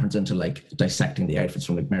then it turns into like dissecting the outfits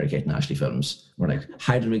from like Mary-Kate and Ashley films. We're like,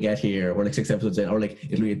 how did we get here? We're like 6 episodes in, or like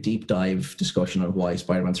it'll be a deep dive discussion on why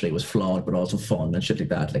Spider-Man 3 was flawed, but also fun and shit like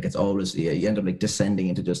that. Like it's always, you end up like descending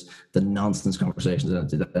into just the nonsense conversations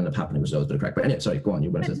that end up happening, which is always a bit of crack. But anyway, sorry, go on,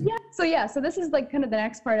 you want to say. So this is like kind of the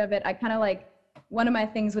next part of it. I kind of like, one of my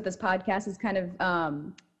things with this podcast is kind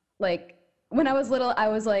of like, when I was little, I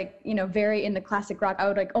was like, very into classic rock. I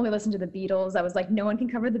would like only listen to the Beatles. I was like, no one can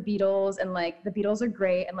cover the Beatles. And like, the Beatles are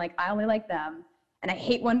great. And like, I only like them. And I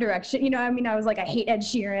hate One Direction. I was like, I hate Ed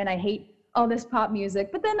Sheeran. I hate all this pop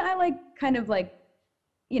music. But then I like kind of like,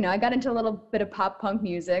 I got into a little bit of pop punk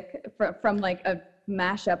music from like a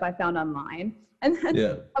mashup I found online. And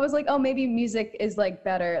then I was like, oh, maybe music is like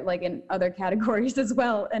better, like in other categories as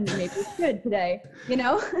well. And maybe it's good today,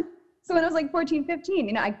 So when I was like 14,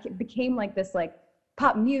 15, I became like this like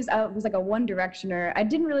pop music. I was like a One Directioner. I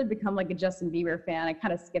didn't really become like a Justin Bieber fan. I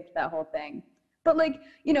kind of skipped that whole thing. But like,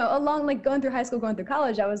 along like going through high school, going through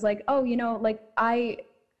college, I was like, oh, like I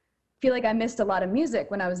feel like I missed a lot of music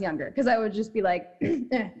when I was younger. Cause I would just be like,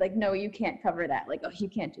 like, no, you can't cover that. Like, oh, you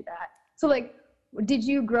can't do that. So like, did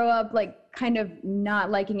you grow up like kind of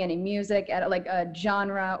not liking any music at like a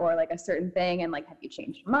genre or like a certain thing, and like have you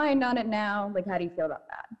changed your mind on it now? Like how do you feel about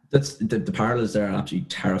that? That's the parallels there are absolutely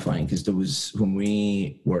terrifying, because there was, when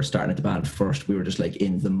we were starting at the band first, we were just like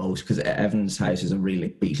in the most, because Evan's house is a really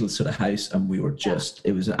like Beatles sort of house, and we were just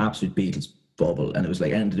it was an absolute Beatles bubble, and it was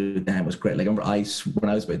like anything to do with them was great. Like I remember when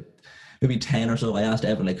I was about maybe 10 or so, I asked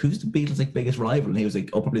Evan, like, who's the Beatles' like biggest rival? And he was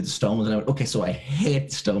like, oh, probably the Stones. And I went, okay, so I hate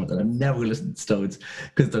the Stones, and I'm never going to listen to the Stones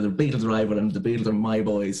because they're the Beatles' rival and the Beatles are my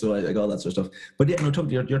boys. So I like all that sort of stuff. But yeah, no,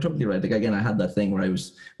 you're totally right. Like again, I had that thing where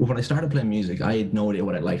when I started playing music, I had no idea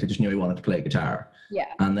what I liked. I just knew I wanted to play guitar.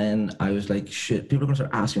 Yeah. And then I was like, shit, people are going to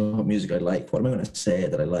start asking me what music I like. What am I going to say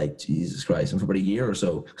that I like? Jesus Christ. And for about a year or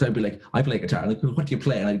so, because I'd be like, I play guitar. And like, what do you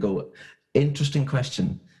play? And I'd go, interesting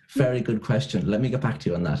question. Very good question. Let me get back to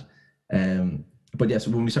you on that. But yes,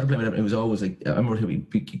 when we started playing with it, it was always like, I remember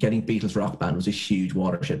getting Beatles Rock Band was a huge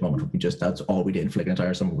watershed moment. That's all we did for like an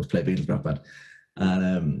entire summer was play Beatles Rock Band.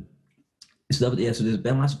 And so there's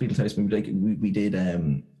a massive Beatles house. We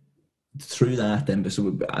did through that then. So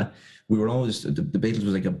we were always, the Beatles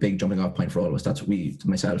was like a big jumping off point for all of us. That's what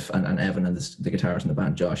myself and Evan and the guitarists in the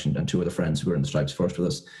band, Josh, and two other friends who were in the Stripes first with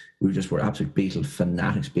us, we were absolute Beatle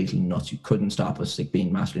fanatics, Beatle nuts. You couldn't stop us like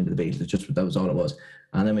being massively into the Beatles. That was all it was.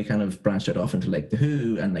 And then we kind of branched out off into like the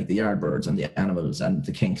Who and like the Yardbirds and the Animals and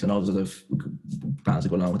the Kinks and all those other bands that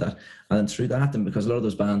go along with that. And then through that, then because a lot of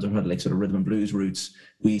those bands had like sort of rhythm and blues roots,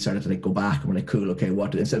 we started to like go back and we're like, cool, okay,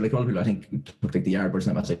 what? Instead of like a lot of people, I think took like the Yardbirds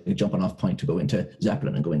and that was like a jumping off point to go into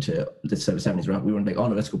Zeppelin and go into the 70s rock. We weren't like, oh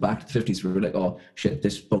no, let's go back to the 50s. We were like, oh shit,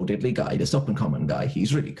 this Bo Diddley guy, this up and coming guy,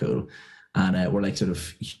 he's really cool. And we're like sort of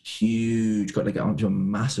huge, got like onto a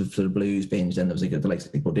massive sort of blues binge. Then there was like the likes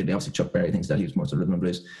of like Bo Diddley, obviously Chuck Berry, things that he was more sort of rhythm and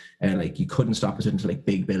blues. And like you couldn't stop us into like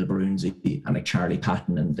Big Bill Broonzy and like Charlie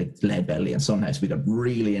Patton and like Lead Belly and Sunhouse. We got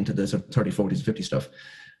really into the sort of 30s, 40s, 50s stuff.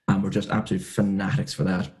 And we're just absolute fanatics for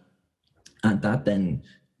that. And that then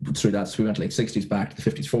through that, so we went to like 60s back to the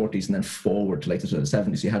 50s, 40s, and then forward to like the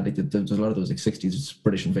 70s. You had like there was a lot of those like 60s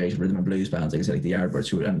British invasion rhythm and blues bands, like I said, like the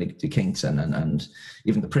Yardbirds and like the Kinks and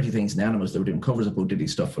even the Pretty Things and the Animals. They were doing covers of Bo Diddley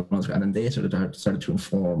stuff, and then they sort of started to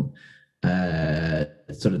inform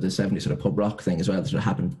sort of the 70s sort of pub rock thing as well. That sort of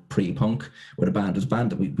happened pre-punk with a band. There's a band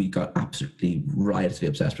that we got absolutely riotously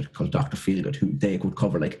obsessed with called Dr. Feelgood, who they could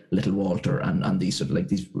cover like Little Walter and these sort of like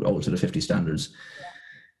these old sort of 50 standards.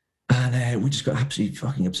 And we just got absolutely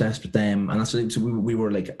fucking obsessed with them. And that's so we were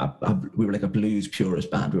like a blues purist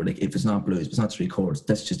band. We were like, if it's not blues, if it's not 3 chords,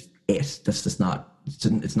 that's just it. That's just not.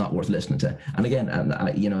 It's not worth listening to. And again,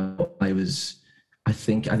 I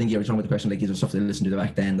think you were talking about the question like, is there stuff that I listened to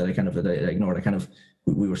back then that I ignored?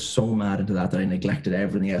 We were so mad into that I neglected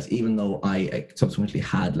everything else. Even though I subsequently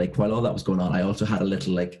had like, while all that was going on, I also had a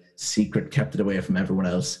little like secret, kept it away from everyone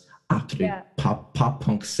else. Absolute pop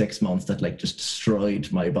punk 6 months that like just destroyed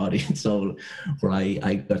my body and soul, where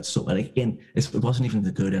I got so like it wasn't even the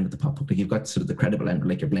good end of the pop punk. Like you've got sort of the credible end,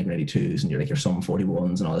 like your Blink-182s and your Sum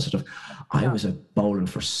 41s and all this sort of stuff. I was a Bowling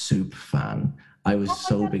for Soup fan. I was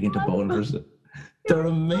so big into Bowling for Soup. They're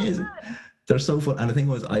amazing. They're so fun. And the thing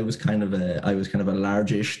was, I was kind of a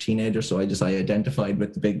large-ish teenager, so I identified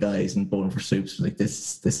with the big guys and Bowling for Soups. Like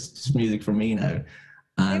this is music for me now.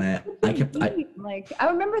 And I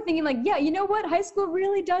remember thinking like, yeah, you know what? High school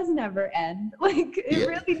really does never end. Like it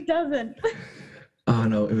really doesn't. Oh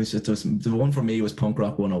no, it was the one for me was Punk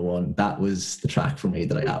Rock 101. That was the track for me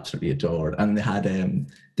that I absolutely adored. And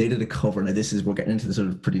they did a cover. Now this is, we're getting into the sort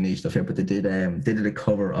of pretty niche stuff here, but they did a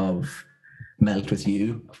cover of Melt With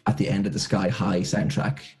You at the end of the Sky High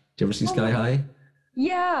soundtrack. Do you ever see Sky High?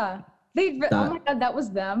 Yeah. Oh my God, that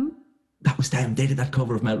was them. That was them. They did that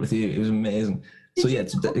cover of Melt With You. It was amazing.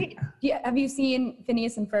 Have you seen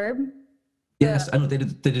Phineas and Ferb? Yes, I know they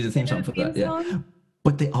did a theme song for that. Song? Yeah.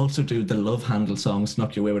 But they also do the Love Handle song,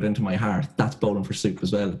 Snuck Your Way Into My Heart. That's Bowling for Soup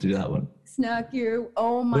as well, to do that one. Snuck your,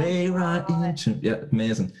 oh my Way God. right into, yeah,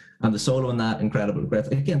 amazing. And the solo on that, incredible. Great.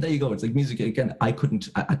 Again, there you go. It's like music. Again, I couldn't,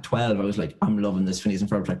 at 12, I was like, I'm loving this Phineas and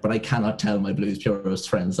Ferb track, but I cannot tell my blues purist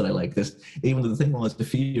friends that I like this. Even though the thing was, a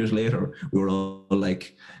few years later, we were all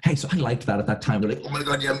like, hey, so I liked that at that time. They're like, oh my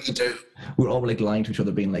God, yeah, me too. We were all like lying to each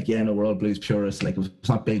other, being like, yeah, no, we're all blues purists. Like, it's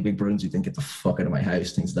not big Bruins. You think, get the fuck out of my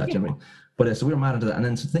house, things like that, you know what I mean? But so we were mad into that. And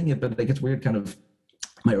then the thing, but like, it's weird, kind of,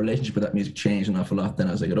 my relationship with that music changed an awful lot then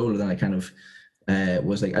as I got older. Then I kind of,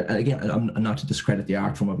 was like, again, I'm not to discredit the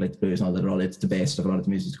art form of like the blues and all that at all. It's the base of a lot of the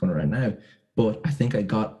music that's going around now. But I think I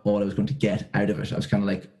got all I was going to get out of it. I was kind of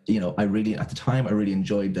like, you know, at the time, I really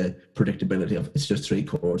enjoyed the predictability of it's just 3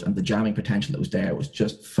 chords, and the jamming potential that was there was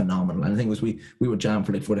just phenomenal. And the thing was, we would jam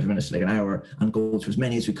for like 45 minutes to like an hour and go through as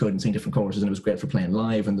many as we could and sing different choruses, and it was great for playing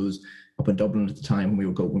live. And there was, up in Dublin at the time, when we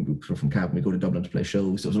were from Chapin, we go to Dublin to play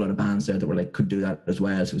shows. There was a lot of bands there that were like, could do that as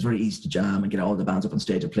well. So it was very easy to jam and get all the bands up on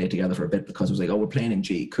stage and play together for a bit, because it was like, oh, we're playing in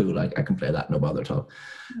G, cool, I can play that, no bother at all.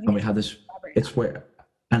 And we had this,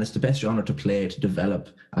 and it's the best genre to play, to develop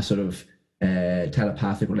a sort of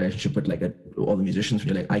telepathic relationship with like all the musicians.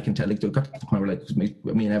 Where you're like, I can tell, like, got to the point where like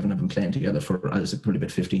me and Evan have been playing together for, as I said, probably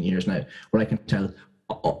about 15 years now, where I can tell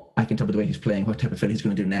by the way he's playing what type of fill he's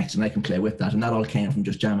going to do next, and I can play with that. And that all came from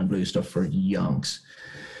just jam and blues stuff for yonks.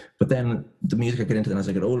 But then the music I get into then as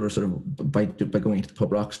I get older, sort of by going into the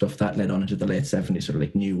pub rock stuff, that led on into the late 70s, sort of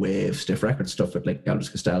like new wave, stiff record stuff with like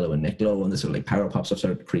Elvis Costello and Nick Lowe, and this sort of like power pop stuff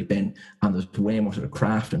started to creep in, and there's way more sort of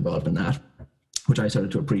craft involved in that, which I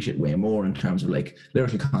started to appreciate way more in terms of like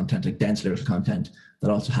lyrical content, like dense lyrical content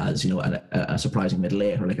that also has, you know, a surprising middle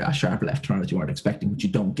eight or like a sharp left turn that you weren't expecting, which you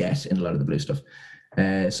don't get in a lot of the blues stuff.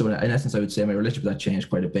 So in essence, I would say my relationship with that changed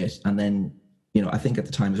quite a bit. And then, you know, I think at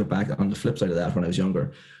the time, as we're back on the flip side of that, when I was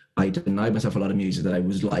younger, I denied myself a lot of music that I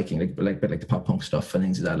was liking, like the pop punk stuff and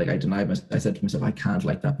things like that. Like I said to myself, I can't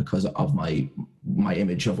like that because of my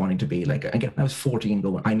image of wanting to be like, again, I was 14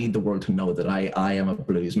 going, I need the world to know that I am a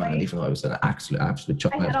blues man, even though I was an absolute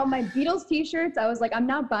child. I had all my Beatles t-shirts. I was like, I'm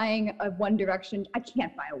not buying a One Direction. I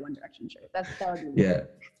can't buy a One Direction shirt. That would be yeah.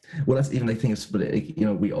 Well, that's even like things, but like, you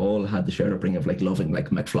know, we all had the shared upbringing of like loving like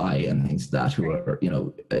McFly and things like that, who were, you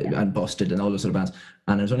know, and Busted and all those sort of bands.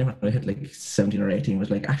 And it was only when I hit like 17 or 18 was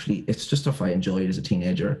like, actually, it's just stuff I enjoyed as a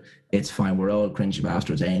teenager. It's fine. We're all cringy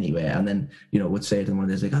bastards anyway. And then, you know, would say to them one of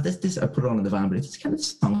these, like, oh, this, I put it on in the van, but it's kind of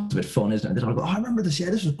song's a bit fun, isn't it? And they'd all go, oh, I remember this. Yeah,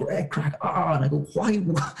 this was great crack. Oh, and I go,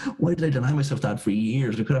 why did I deny myself that for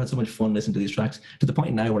years? We could have had so much fun listening to these tracks, to the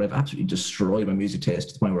point now where I've absolutely destroyed my music taste,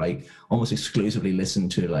 to the point where I almost exclusively listen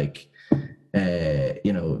to like,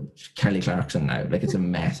 you know, Kelly Clarkson now. Like, it's a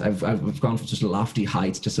mess. I've gone from such lofty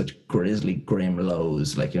heights to such grisly, grim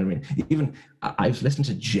lows. Like, you know what I mean? Even I was listening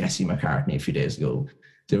to Jesse McCartney a few days ago.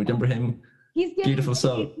 Do you remember him? He's getting Beautiful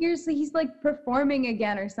soul. He's like performing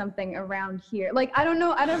again or something around here. Like, I don't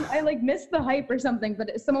know. I like missed the hype or something,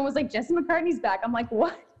 but someone was like, Jesse McCartney's back. I'm like,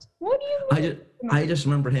 what? What do you mean? I just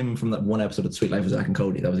remember him from that one episode of Sweet Life of Zack and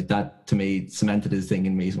Cody. That was like, that to me cemented his thing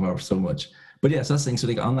in me so much. But yeah, so that's the thing. So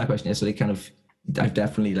like on that question, yeah, so they kind of, I've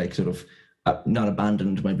definitely like sort of not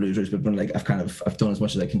abandoned my blues roots, but been like, I've done as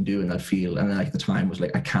much as I can do in that field. And then like at the time was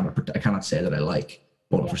like, I cannot say that I like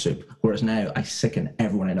Bowling for Soup. Whereas now I sicken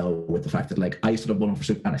everyone I know with the fact that like I used to love Bowling for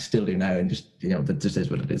Soup and I still do now, and just, you know, that just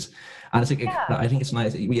is what it is. And it's like, I think it's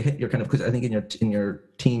nice. You hit your kind of, because I think in your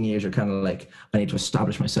teen years, you're kind of like, I need to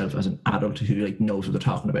establish myself as an adult who like knows what they're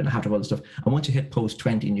talking about and I have to have all this stuff. And once you hit post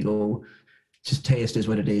 20 and you go, just taste is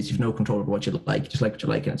what it is. You've no control over what you like. Just like what you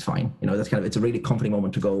like, and it's fine. You know, that's kind of, it's a really comforting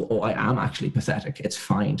moment to go, oh, I am actually pathetic. It's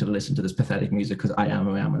fine to listen to this pathetic music because I am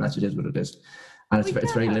who I am, and that's what it is. And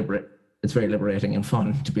it's very liberating and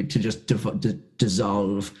fun to just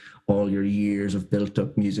dissolve all your years of built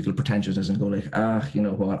up musical pretentiousness and go like, you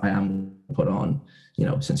know what, I am put on, you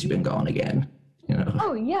know, since you've been gone again. You know?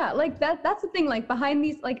 Oh yeah, like that's the thing. Like behind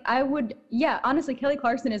these, like honestly, Kelly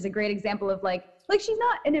Clarkson is a great example of like she's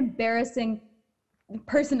not an embarrassing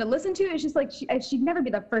person to listen to. It's just like she'd never be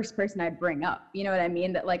the first person I'd bring up. You know what I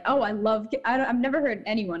mean? That like, oh, I've never heard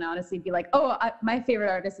anyone honestly be like, oh, my favorite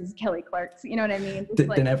artist is Kelly Clarkson. You know what I mean?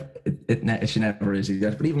 She never is.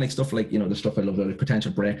 But even like stuff like, you know, the stuff I love, like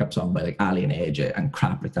Potential Breakup song by like Ali and AJ and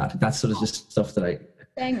crap like that. That's sort of just stuff that I.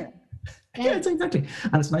 Banger. Yeah, it's exactly.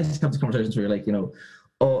 And it's nice to have these conversations where you're like, you know,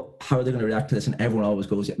 oh, how are they going to react to this? And everyone always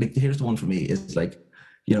goes, like, here's the one for me is like,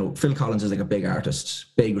 you know, Phil Collins is like a big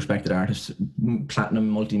artist, big respected artist, platinum,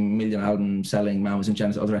 multi-million album selling man, was in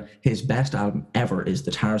Genesis. His best album ever is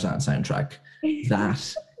the Tarzan soundtrack.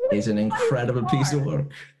 That is an incredible piece of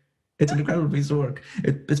work. It's an incredible piece of work.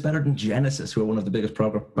 It's better than Genesis, who are one of the biggest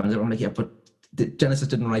prog rock bands. Everyone like, yeah, but Genesis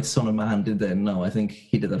didn't write Son of Man, did they? No, I think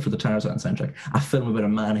he did that for the Tarzan soundtrack. A film about a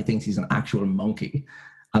man who thinks he's an actual monkey.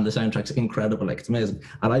 And the soundtrack's incredible, like, it's amazing.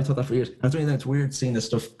 And I thought that for years. And it's weird seeing this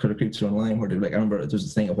stuff kind of creep through online where they're like, I remember there was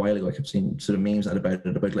this thing a while ago, I kept seeing sort of memes about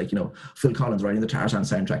like, you know, Phil Collins writing the Tarzan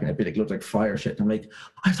soundtrack, and it'd be like, looked like fire shit. And I'm like,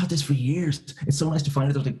 I thought this for years. It's so nice to find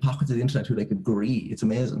that there's like pockets of the internet who like agree. It's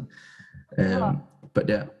amazing. But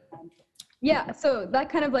yeah. Yeah, so that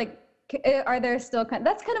kind of like, are there still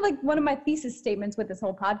that's kind of like one of my thesis statements with this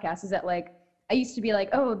whole podcast is that like, I used to be like,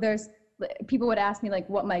 oh, people would ask me like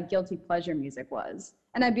what my guilty pleasure music was.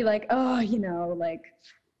 And I'd be like, oh, you know, like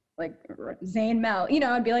Zayn Mel, you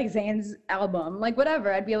know, I'd be like Zayn's album, like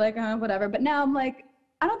whatever. I'd be like, whatever. But now I'm like,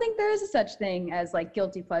 I don't think there is a such thing as like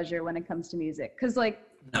guilty pleasure when it comes to music. Cause like,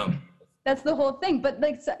 no, that's the whole thing. But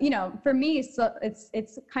like, so, you know, for me, so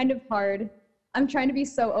it's kind of hard. I'm trying to be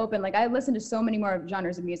so open. Like I listen to so many more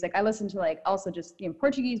genres of music. I listen to like also just, you know,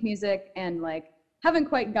 Portuguese music and like haven't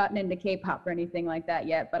quite gotten into K-pop or anything like that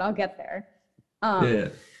yet, but I'll get there. Yeah.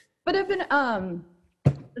 But I've been,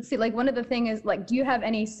 let's see, like one of the things is like, do you have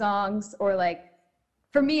any songs or like,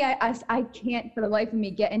 for me, I can't for the life of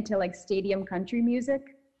me get into like stadium country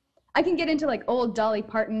music. I can get into like old Dolly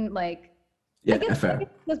Parton, like, yeah, I guess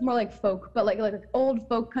it's more like folk, but like old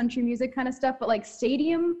folk country music kind of stuff. But like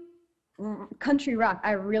stadium country rock,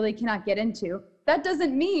 I really cannot get into. That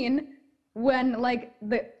doesn't mean when like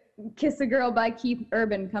the Kiss a Girl by Keith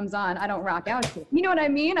Urban comes on, I don't rock out to it. You know what I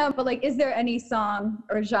mean? But like, is there any song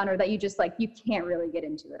or genre that you just like, you can't really get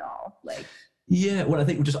into at all? Like, yeah, well, I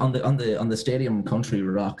think just on the stadium country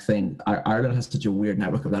rock thing, Ireland has such a weird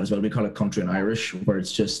network of that as well. We call it country and Irish, where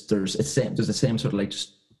it's just there's the same sort of like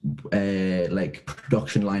just like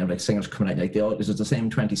production line of like singers coming out, like there's the same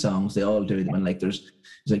 20 songs, they all do them, and like there's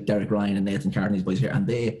like Derek Ryan and Nathan Carter and these boys here, and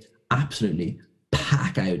they absolutely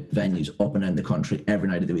pack out venues up and down the country every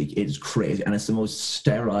night of the week. It is crazy, and it's the most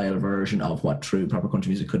sterile version of what true proper country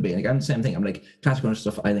music could be. And again, the same thing. I'm like, classical country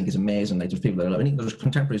stuff I think is amazing. Like there's people that I love. I think there's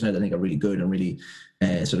contemporaries now that I think are really good and really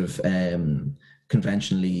sort of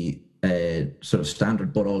conventionally sort of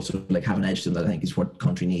standard, but also like have an edge to them that I think is what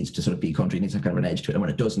country needs to sort of be. Country needs to have kind of an edge to it, and when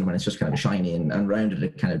it doesn't, when it's just kind of shiny and rounded,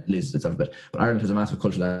 it kind of loses itself a bit. But Ireland has a massive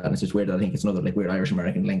culture of that, and it's just weird that I think it's another like weird Irish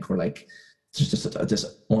American link where like it's just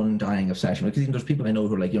this undying obsession. Because even there's people I know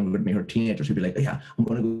who are like younger than me, who are teenagers, who'd be like, oh, yeah, I'm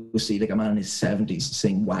going to go see like a man in his 70s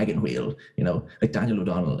sing Wagon Wheel. You know, like Daniel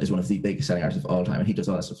O'Donnell is one of the biggest selling artists of all time, and he does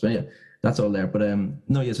all that stuff. So yeah, that's all there. But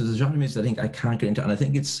no, yeah, so there's a genre of music I think I can't get into, and I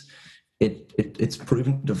think it's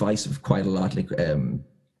proven divisive quite a lot. Like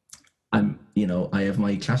I'm, you know, I have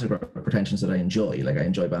my classic rock pretensions that I enjoy. Like I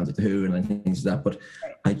enjoy bands like The Who and things like that, but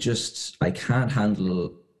I can't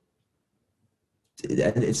handle.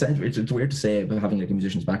 It's weird to say about having like a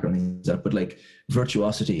musician's background and things like that, but like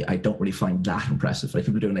virtuosity, I don't really find that impressive. Like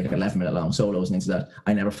people doing like 11-minute long solos and things like that,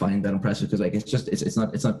 I never find that impressive because like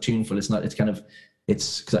it's not tuneful. It's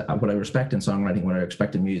because what I respect in songwriting, what I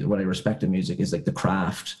respect in music is like the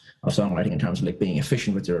craft of songwriting in terms of like being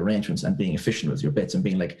efficient with your arrangements and being efficient with your bits and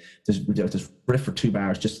being like there's riff for 2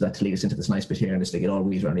 bars just that to lead us into this nice bit here and just like it all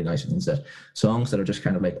weaves around really nice and things that songs that are just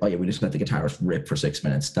kind of like, oh yeah, we just let the guitarist rip for 6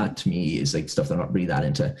 minutes. That to me is like stuff that I'm not really that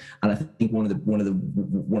into. And I think one of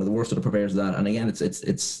the worst sort of purveyors of that, and again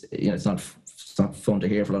it's you know it's not fun to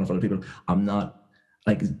hear for a lot of other people. I'm not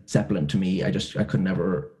like Zeppelin. To me, I could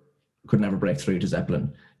never break through to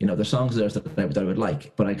Zeppelin. You know, there's songs there that I would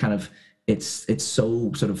like, but I kind of it's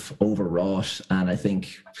so sort of overwrought and I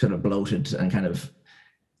think sort of bloated and kind of,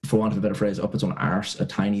 for want of a better phrase, up its own arse a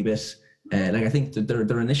tiny bit. Like I think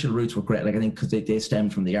their initial roots were great. Like I think because they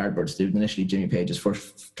stemmed from the Yardbirds. Initially, Jimmy Page's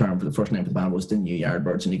first name for the band was the New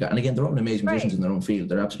Yardbirds, and again they're all amazing musicians in their own field.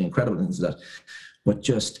 They're absolutely incredible and things like that. But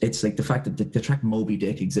just it's like the fact that the track Moby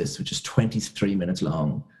Dick exists, which is 23 minutes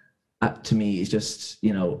long. To me, is just,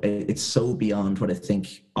 you know, it's so beyond what I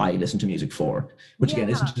think I listen to music for. Which again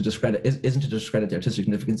isn't to discredit the artistic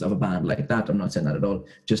significance of a band like that. I'm not saying that at all.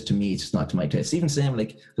 Just to me, it's just not to my taste. Even same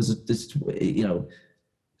like there's this, you know,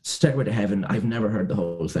 Stairway to Heaven, I've never heard the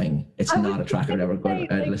whole thing. It's not a track I've ever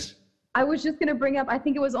got out of list. I was just going to bring up, I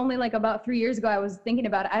think it was only like about 3 years ago I was thinking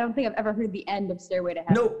about it. I don't think I've ever heard the end of Stairway to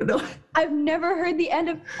Heaven. No. I've never heard the end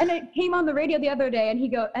of, and it came on the radio the other day and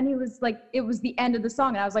he was like, it was the end of the song.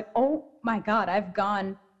 And I was like, oh my God, I've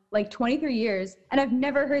gone like 23 years and I've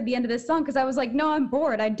never heard the end of this song because I was like, no, I'm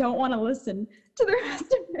bored. I don't want to listen to the rest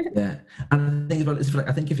of it. Yeah. And I think it's like,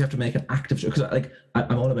 I think if you have to make an active show, because like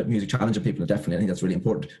I'm all about music challenging people, definitely, I think that's really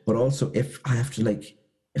important. But also if I have to like,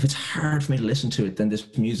 if it's hard for me to listen to it, then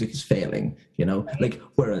this music is failing, you know, like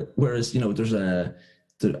whereas, you know,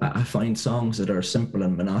 I find songs that are simple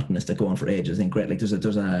and monotonous that go on for ages. I think great. Like there's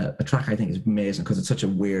a track I think is amazing because it's such a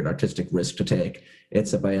weird artistic risk to take.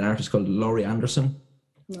 It's by an artist called Laurie Anderson.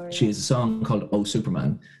 She has a song called Oh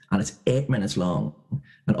Superman, and it's 8 minutes long.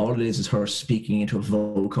 And all it is her speaking into a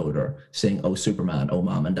vocoder saying, oh Superman, oh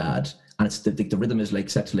mom and dad. And it's the rhythm is like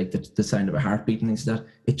set to like the sound of a heartbeat and things like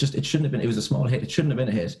that. It shouldn't have been, it was a small hit. It shouldn't have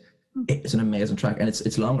been a hit. It's an amazing track, and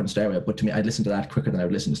it's longer than Stairway, but to me, I'd listen to that quicker than I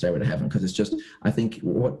would listen to Stairway to Heaven, because it's just, I think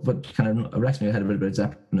what kind of erects me ahead a little bit of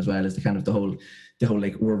Zeppelin as well is the kind of the whole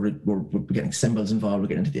like we're getting symbols involved, we're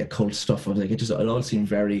getting into the occult stuff of like it all seemed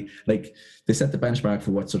very like they set the benchmark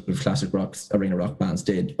for what sort of classic rock arena rock bands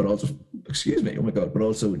did, but also but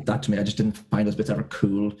also that to me I just didn't find those bits ever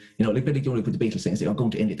cool, you know, like Billy Joel with the Beatles things, they all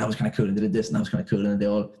going to India, that was kind of cool, and they did this and that was kind of cool, and they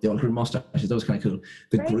all grew mustaches, that was kind of cool.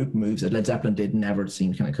 The group moves that Led Zeppelin did never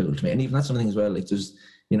seemed kind of cool to me, and even that's something as well, like there's,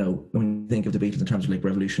 you know, when you think of the Beatles in terms of like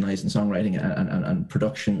revolutionizing songwriting and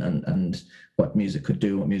production and what music could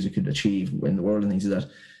do, what music could achieve in the world and things like that,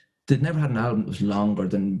 they'd never had an album that was longer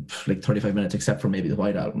than like 35 minutes, except for maybe the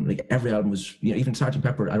White Album. Like every album was, you know, even Sgt.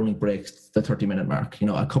 Pepper, I don't think breaks the 30-minute mark. You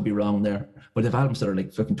know, I could be wrong there, but they have albums that are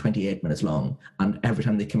like fucking 28 minutes long, and every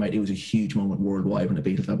time they came out, it was a huge moment worldwide when the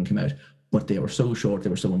Beatles album came out. But they were so short, they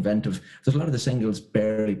were so inventive. There's a lot of the singles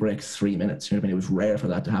barely break 3 minutes. You know what I mean? It was rare for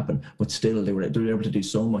that to happen, but still they were able to do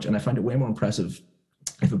so much. And I find it way more impressive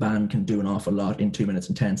if a band can do an awful lot in 2 minutes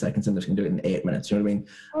and 10 seconds and they can do it in 8 minutes. You know what I mean?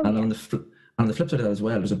 And on the flip side of that as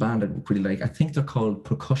well, there's a band I really like. I think they're called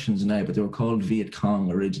Percussions now, but they were called Viet Cong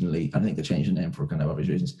originally. I think they changed the name for kind of obvious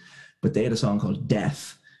reasons. But they had a song called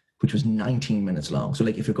Death, which was 19 minutes long. So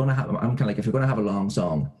like if you're going to have, I'm kind of like, if you're going to have a long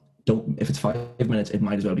song, if it's 5 minutes, it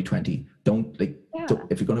might as well be 20.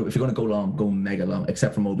 If you're gonna go long, go mega long,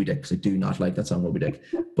 except for Moby Dick, because I do not like that song Moby Dick.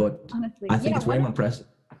 But honestly, I think it's way more impressive.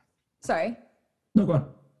 Sorry. No, go on.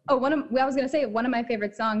 Oh, I was gonna say one of my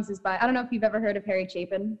favorite songs is by, I don't know if you've ever heard of Harry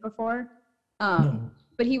Chapin before. No.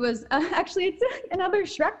 But he was actually, it's another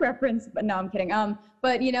Shrek reference, but no, I'm kidding.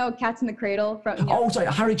 But you know, Cats in the Cradle from. You know, sorry,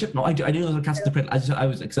 Harry Chapin. No, I do know Cats in the Cradle. I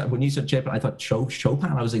was except when you said Chapin, I thought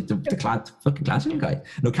Chopin. I was like the fucking classical guy.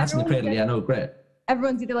 No, Cats in the Cradle. Yeah, no, great.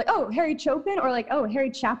 Everyone's either like, oh, Harry Chopin, or like, oh, Harry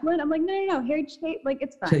Chaplin. I'm like, no, Harry Chapin. Like,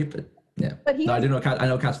 it's fine. Chapin. Yeah. But I do know. I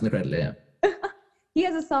know Cats in the Cradle. Yeah. He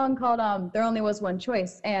has a song called "There Only Was One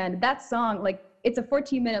Choice," and that song, like, it's a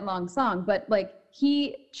 14-minute long song, but like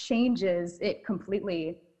he changes it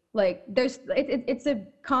completely. Like it's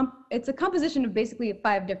a composition of basically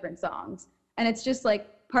 5 different songs, and it's just like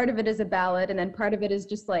part of it is a ballad, and then part of it is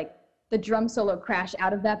just like the drum solo crash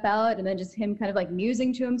out of that ballad, and then just him kind of like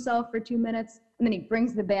musing to himself for 2 minutes, and then he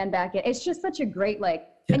brings the band back in. It's just such a great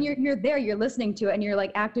and you're there, you're listening to it, and you're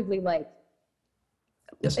like actively like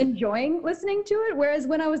enjoying listening to it. Whereas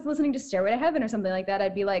when I was listening to Stairway to Heaven or something like that,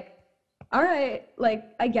 I'd be like, all right, like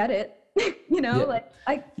I get it, you know,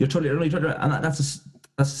 You're totally right, and that's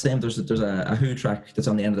the same. There's a Who track that's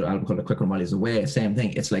on the end of the album called "A Quicker While He's Away." Same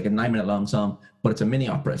thing. It's like a 9-minute long song, but it's a mini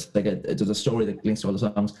opera. It's like there's a story that links to all the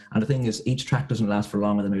songs. And the thing is, each track doesn't last for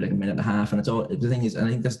longer than maybe like a minute and a half. And it's all the thing is, and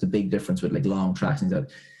I think that's the big difference with like long tracks. And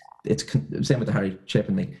that it's same with the Harry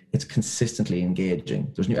Chapin thing. It's consistently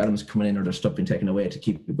engaging. There's new elements coming in, or there's stuff being taken away to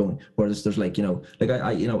keep it going. Whereas there's like, you know, like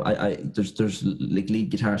there's like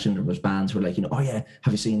lead guitar syndrome. There's bands who are like, you know, oh yeah,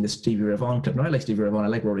 have you seen this Stevie Ray Vaughan clip? No, I like Stevie Ray Vaughan. I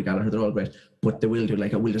like Rory Gallagher. They're all great. But they will do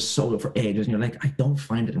like, we'll just solo for ages. And you're like, I don't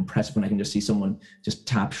find it impressive when I can just see someone just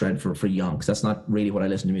tap shred for young, because that's not really what I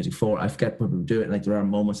listen to music for. I forget when people do it. And like there are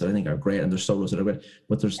moments that I think are great, and there's solos that are great.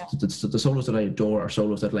 But there's the solos that I adore are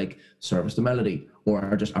solos that like service the melody, or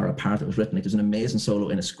are a part that was written. Like there's an amazing solo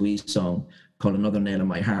in a Squeeze song called "Another Nail in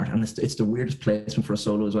My Heart," and it's the weirdest placement for a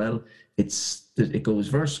solo as well. It goes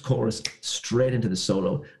verse, chorus, straight into the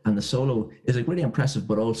solo, and the solo is like really impressive,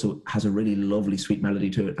 but also has a really lovely, sweet melody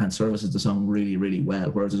to it, and services the song really, really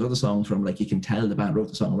well. Whereas there's other songs from like you can tell the band wrote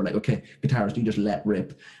the song, and we're like, okay, guitarist, you just let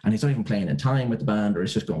rip, and he's not even playing in time with the band, or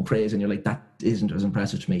it's just going crazy, and you're like, that isn't as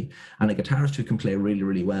impressive to me. And a guitarist who can play really,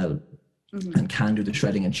 really well and can do the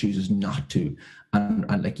shredding and chooses not to,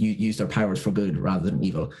 and like you use their powers for good rather than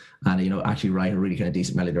evil, and actually write a really kind of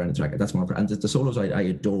decent melody around the track. That's more, and the solos I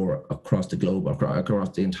adore across the globe, across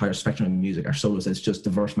the entire spectrum of music are solos. It's just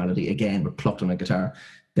diverse melody again, but plucked on a guitar.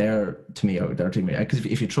 They're to me because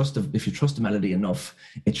if you trust the melody enough,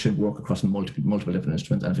 it should work across multiple different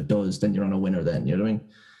instruments, and if it does, then you're on a winner. Then you know what I mean?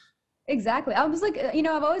 Exactly. I was like,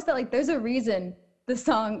 I've always felt like there's a reason the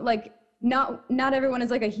song, like, not everyone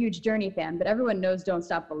is like a huge Journey fan, but everyone knows Don't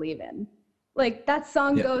Stop Believin'. Like that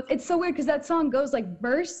song goes, it's so weird because that song goes like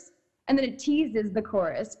verse and then it teases the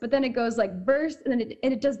chorus, but then it goes like verse and then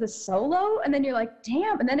it does the solo, and then you're like,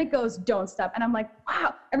 damn, and then it goes Don't Stop, and I'm like,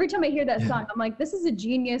 wow. Every time I hear that song, I'm like, this is a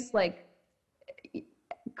genius, like,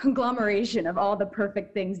 conglomeration of all the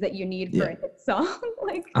perfect things that you need for a hit song.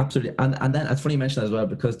 Like absolutely. And then it's funny you mention that as well,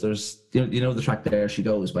 because there's the track There She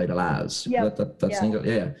Goes by the Lads. That single.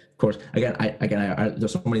 Of course. Again, I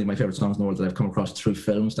there's so many of my favorite songs in the world that I've come across through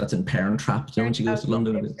films. That's in Parent Trap. When she goes to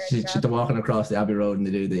London, she's walking across the Abbey Road and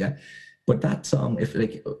they do but that song, if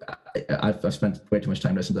like I've spent way too much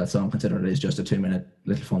time listening to that song, considering it is just a 2-minute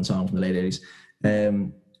little fun song from the late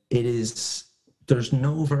 80s. It is. There's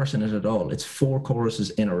no verse in it at all. It's 4 choruses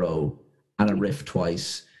in a row and a riff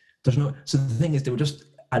twice. So the thing is, they were just,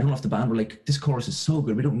 I don't know if the band were like, this chorus is so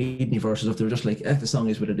good, we don't need any verses. If they were just like, the song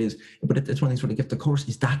is what it is. But it's one of these where like, if the chorus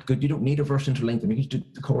is that good, you don't need a verse interlinked. I mean, you can do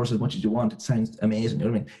the chorus as much as you want. It sounds amazing. You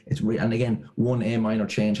know what I mean? It's and again, one A minor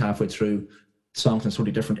change halfway through, songs and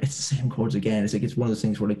totally different. It's the same chords again. It's like, it's one of those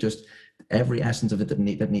things where like just every essence of it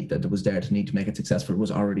that was there to need to make it successful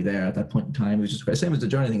was already there at that point in time. It was just great. Same as the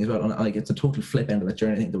Journey thing as well. Like, it's a total flip end of that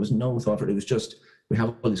Journey thing. There was no thought for it. It was just, we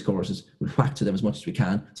have all these choruses, we whack to them as much as we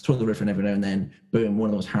can, throw the riff in every now and then, boom, one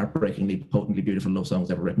of the most heartbreakingly, potently beautiful love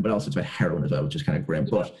songs ever written. But also it's about heroin as well, which is kind of grim.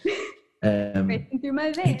 But racing through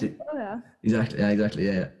my veins. Exactly.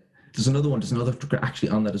 There's another actually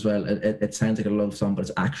on that as well. It sounds like a love song, but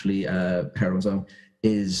it's actually a heroin song.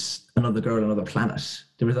 Is Another Girl, Another Planet.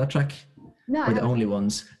 Do you remember that track? No. We're the only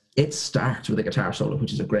ones. It starts with a guitar solo,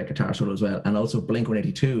 which is a great guitar solo as well. And also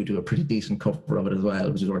Blink-182 do a pretty decent cover of it as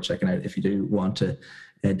well, which is worth checking out if you do want to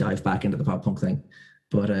dive back into the pop punk thing.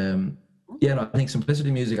 But I think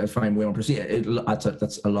simplicity music I find way more precise.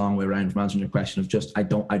 That's a long way around from answering your question of just I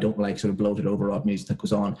don't like sort of bloated overwrought music that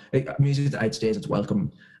goes on. Like, music that outstays its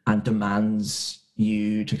welcome and demands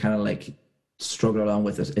you to kind of like struggle along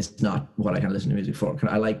with it. It's not what I kind of listen to music for.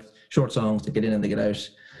 I like short songs that get in and they get out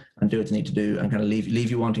and do what they need to do and kind of leave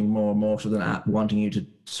you wanting more so than wanting you to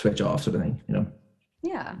switch off, sort of thing, you know?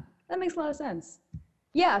 Yeah, that makes a lot of sense.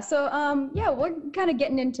 Yeah, so we're kind of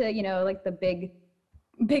getting into, like the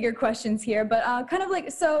bigger questions here, but kind of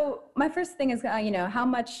like, so my first thing is, how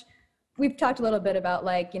much, we've talked a little bit about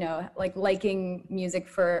like, like liking music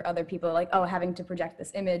for other people, like, having to project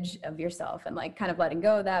this image of yourself and like kind of letting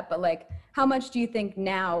go of that. But like, how much do you think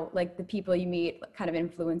now, like the people you meet kind of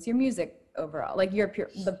influence your music overall, like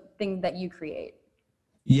the thing that you create?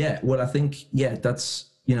 Yeah, well, I think,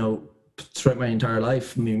 that's, throughout my entire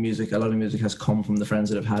life, a lot of music has come from the friends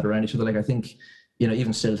that I've had around each other. Like, I think,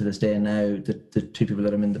 even still to this day now, the 2 people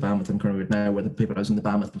that I'm in the band with and currently with now were the people I was in the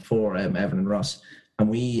band with before, Evan and Ross.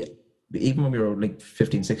 And even when we were like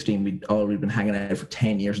 15, 16, we'd been hanging out for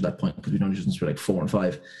 10 years at that point, because we'd known each other since we were like 4 and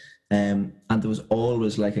 5. And there was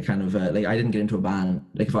always like a kind of, like, I didn't get into a band.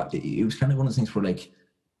 Like, it was kind of one of those things where like,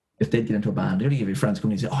 if they'd get into a band, they'd give your friends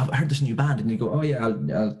come and say, I heard this new band. And you go, oh yeah,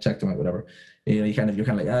 I'll check them out, whatever. You're kind of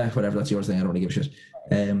like, whatever, that's your thing, I don't really give a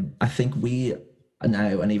shit. I think we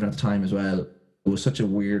now, and even at the time as well, it was such a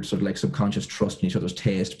weird sort of like subconscious trust in each other's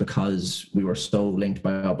taste, because we were so linked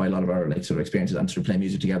by a lot of our like sort of experiences and sort of playing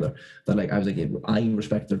music together, that like I was like, I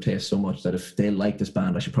respect their taste so much that if they like this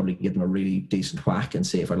band, I should probably give them a really decent whack and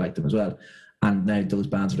see if I like them as well. And now those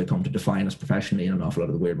bands have come to define us professionally in an awful lot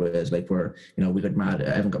of the weird ways. Like, where, we got mad,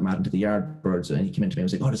 Evan got mad into the Yardbirds, and he came into me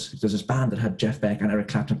and was like, there's this band that had Jeff Beck and Eric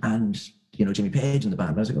Clapton and, Jimmy Page in the band.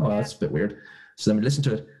 And I was like, that's a bit weird. So then we listened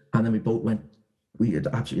to it, and then we both went, we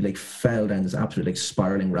absolutely like fell down this absolute like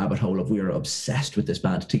spiraling rabbit hole of, we are obsessed with this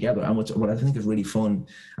band together. And what I think is really fun,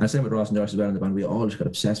 and same with Ross and Darcy as well in the band, we all just got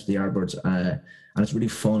obsessed with the Yardbirds, and it's really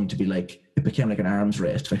fun to be like, it became like an arms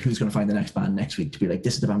race to like, who's going to find the next band next week, to be like,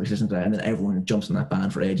 this is the band we listen to, and then everyone jumps on that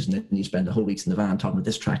band for ages, and then you spend the whole weeks in the van talking about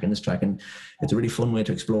this track, and it's a really fun way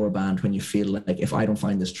to explore a band, when you feel like, if I don't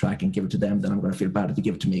find this track and give it to them, then I'm going to feel bad if they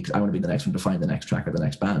give it to me, because I want to be the next one to find the next track or the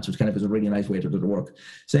next band. So it's kind of, it's a really nice way to do the work.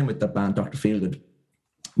 Same with that band Dr. Feelgood.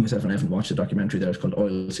 Myself and Evan watched a documentary there. It's called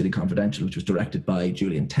Oil City Confidential, which was directed by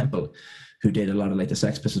Julian Temple, who did a lot of like the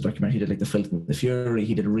Sex Pistols documentary. He did like the Filth and the Fury.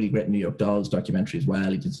 He did a really great New York Dolls documentary as well.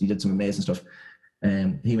 He did some amazing stuff.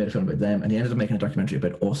 He made a film about them, and he ended up making a documentary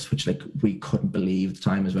about us, which like we couldn't believe at the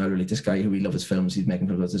time as well. Really, this guy who we love his films, he's making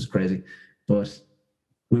films. This is crazy, but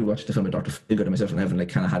we watched the film with Dr. Feelgood and myself and Evan, like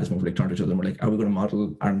kind of had this moment, like turned to each other and we're like, are we going to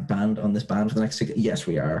model our band on this band for the next 6? Yes,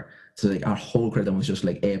 we are. So like our whole career then was just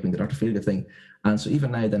like aping the Dr. Feelgood thing. And so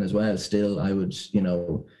even now then as well, still I would,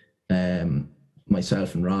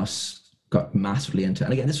 myself and Ross got massively into,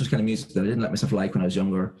 and again, this was kind of music that I didn't let myself like when I was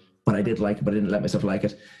younger, but I did like it, but I didn't let myself like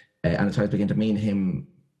it. And it started to begin to mean him,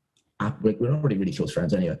 like we're already really close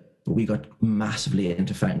friends anyway, but we got massively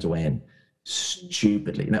into Fountains of Wayne,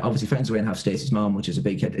 stupidly. Now, obviously, Fountains of Wayne have Stacey's Mom, which is a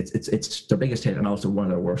big hit. It's their biggest hit and also one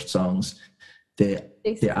of their worst songs. The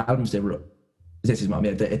albums they wrote, Stacey's Mom,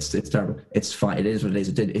 yeah, it's terrible. It's fine. It is what it is.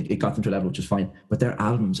 It got them to a level which is fine. But their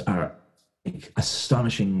albums are like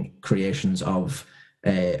astonishing creations of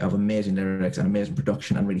amazing lyrics and amazing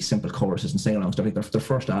production and really simple choruses and sing-along stuff. Like their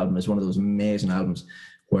first album is one of those amazing albums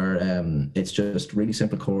where it's just really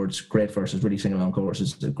simple chords, great verses, really sing-along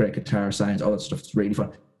choruses, great guitar sounds, all that stuff. It's really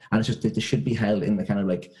fun. And it's just, they should be held in the kind of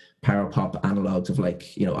like power pop analogs of like,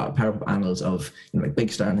 power pop annals of, like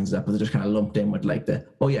Big Star and things like that, but they're just kind of lumped in with like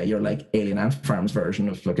you're like Alien Ant Farm's version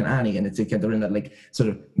of fucking Annie. And they're in that like sort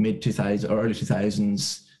of mid-2000s or early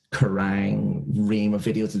 2000s Kerrang ream of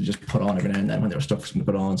videos that they just put on every now and then when they were stuck for something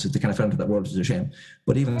to put on. So they kind of fell into that world, which is a shame.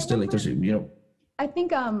 But even still, like there's, I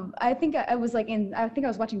think I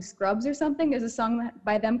was watching Scrubs or something. There's a song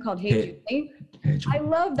by them called Hey Julie. I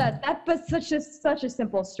love that. That was such a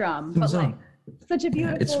simple strum, but like such a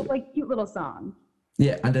beautiful, cute little song.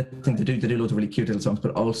 Yeah, and I think they do loads of really cute little songs,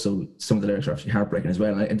 but also some of the lyrics are actually heartbreaking as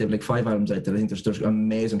well. And they have like 5 albums out there. I think there's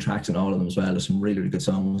amazing tracks in all of them as well. There's some really, really good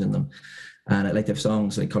songs in them. And I like they have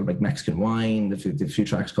songs like called like Mexican Wine. They have a few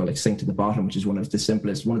tracks called like Sink to the Bottom, which is one of the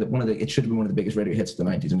simplest, it should have been one of the biggest radio hits of the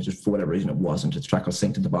 90s, and just for whatever reason it wasn't. It's a track called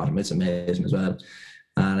Sink to the Bottom. It's amazing as well.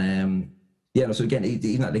 And so again,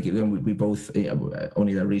 even that, like we both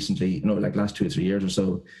only there recently, like last 2 or 3 years or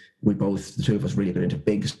so, the two of us really got into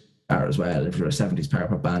Big Star as well. If you're a 70s power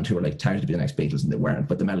pop band who were like touted to be the next Beatles and they weren't,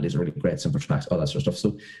 but the melodies are really great, simple tracks, all that sort of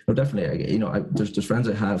stuff. So definitely, there's friends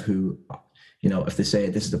I have who, if they say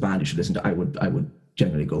this is the band you should listen to, I would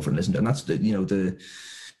generally go for and listen to. And that's the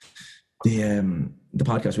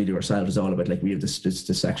podcast we do ourselves is all about, like, we have this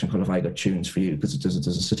section called Have I Got Tunes for You, because there's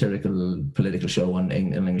a satirical political show on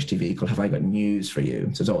English TV called Have I Got News for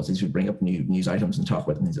You. So it's always these, we bring up news items and talk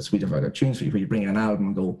about things. That's sweet. Have I Got Tunes for You, where you bring in an album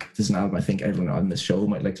and go, this is an album I think everyone on this show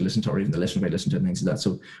might like to listen to, or even the listener might listen to, and things like that.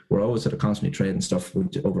 So we're always sort of constantly trading stuff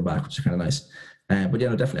over back, which is kind of nice. But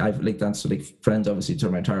definitely I've like that. So like friends, obviously,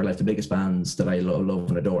 through my entire life, the biggest bands that I love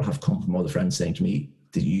and adore have come from other friends saying to me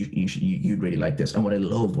that you'd really like this. And what I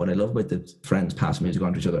love about the friends passing music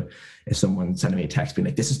on to each other is someone sending me a text being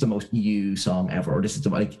like, this is the most you song ever, or this is the,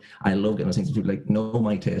 like, I love getting those things. People like know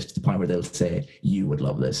my taste to the point where they'll say, you would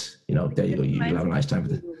love this, there you go, you'll have a nice time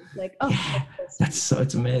with it. Like, yeah,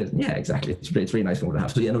 it's amazing. Yeah, exactly. It's really nice one to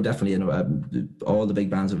have. So definitely, all the big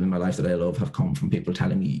bands in my life that I love have come from people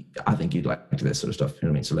telling me, I think you'd like this sort of stuff. You know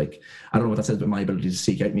what I mean? So like, I don't know what that says about my ability to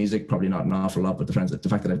seek out music. Probably not an awful lot, but the fact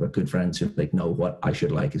that I've got good friends who like know what I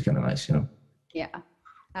should like is kind of nice. Yeah,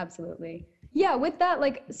 absolutely. Yeah, with that,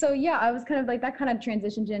 like, so yeah, I was kind of like, that kind of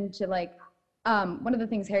transitioned into like, one of the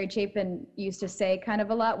things Harry Chapin used to say kind of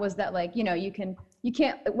a lot was that, like, you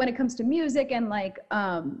can't, when it comes to music and like,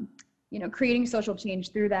 creating social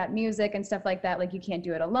change through that music and stuff like that, like, you can't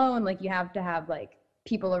do it alone. Like, you have to have like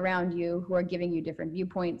people around you who are giving you different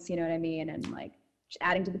viewpoints, you know what I mean? And like just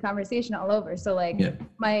adding to the conversation all over. So like,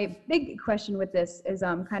 my big question with this is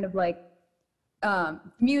kind of like,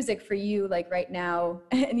 music for you, like right now,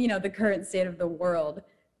 and the current state of the world,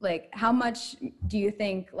 like how much do you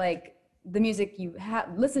think like the music you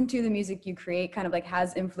listen to, the music you create kind of like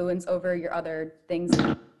has influence over your other things?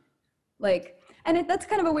 Like, and that's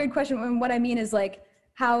kind of a weird question. And what I mean is like,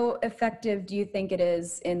 how effective do you think it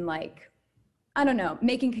is in like, I don't know,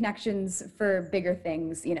 making connections for bigger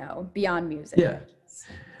things, beyond music? Yeah.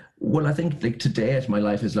 Well, I think like today, my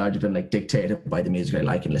life has largely been like dictated by the music I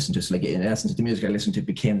like and listen to. So like in essence, the music I listened to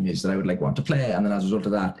became the music that I would like want to play, and then as a result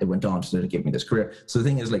of that, it went on to sort of give me this career. So the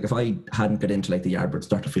thing is, like, if I hadn't got into like the Yardbirds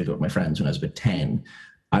Dr. Feelgood with my friends when I was about 10,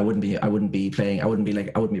 I wouldn't be a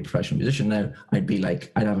professional musician now. I'd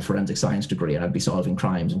have a forensic science degree and I'd be solving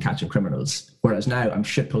crimes and catching criminals. Whereas now I'm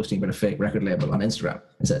shit posting about a fake record label on Instagram.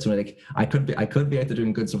 Instead, so like I could be out there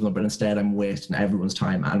doing good stuff, but instead I'm wasting everyone's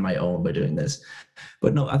time and my own by doing this.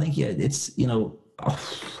 But no, I think it's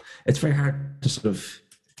it's very hard to sort of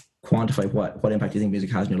quantify what impact you think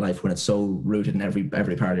music has in your life when it's so rooted in every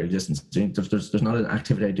part of your existence. There's not an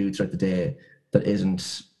activity I do throughout the day that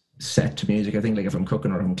isn't set to music. I think like if I'm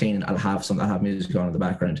cooking or I'm cleaning, I'll have music on in the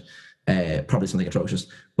background. probably something atrocious.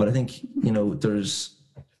 But I think, there's,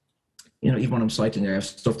 even when I'm cycling, I have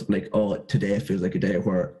stuff that like, oh, today feels like a day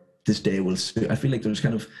where this day will suit. I feel like there's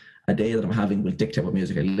kind of a day that I'm having will dictate what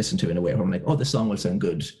music I listen to in a way where I'm like, oh, this song will sound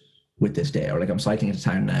good with this day. Or like I'm cycling into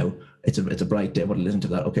town now, it's a bright day, but I listen to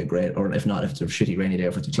that, okay, great. Or if not, if it's a shitty rainy day, or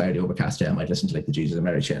if it's a cloudy overcast day, I might listen to like the Jesus and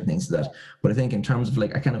Mary chain and things like that. But I think in terms of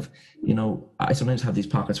like, I kind of, I sometimes have these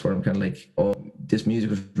pockets where I'm kind of like, oh, this music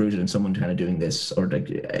was rooted in someone kind of doing this, or like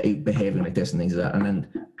behaving like this and things like that. And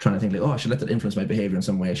then trying to think like, oh, I should let that influence my behavior in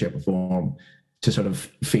some way, shape or form, to sort of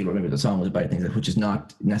feel what maybe the song was about, things like, which is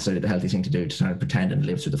not necessarily the healthy thing to do, to try to pretend and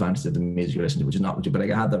live through the fantasy of the music you listen to, which is not what you, but like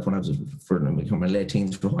I had that when I was for my late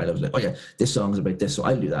teens for a while. I was like, oh yeah, this song is about this, so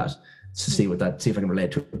I'll do that to see if I can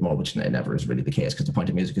relate to it more, which never is really the case, because the point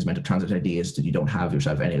of music is meant to translate ideas that you don't have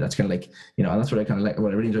yourself any. That's kind of like, and that's what I kind of like,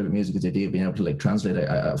 what I really enjoy about music is the idea of being able to like translate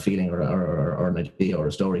a feeling or an idea or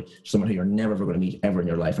a story to someone who you're never ever going to meet ever in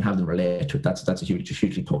your life and have them relate to it. That's a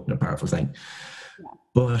hugely potent and powerful thing. Yeah.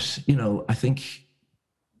 But, I think,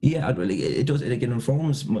 yeah, it does. It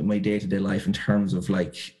informs my day-to-day life in terms of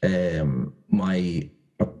like my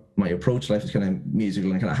approach to life is kind of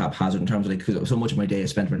musical and kind of haphazard in terms of like, because so much of my day is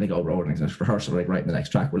spent with like roading and rehearsal, like writing the next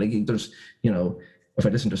track. But like there's, if I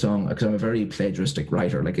listen to a song, because I'm a very plagiaristic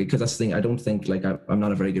writer, like because that's the thing. I don't think like I'm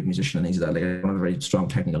not a very good musician and things like that. Like I don't have a very strong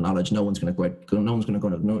technical knowledge. No one's going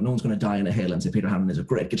to die on a hill and say Peter Hammond is a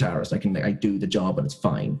great guitarist. I do the job and it's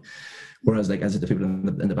fine. Whereas like as the people in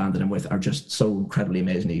the band that I'm with are just so incredibly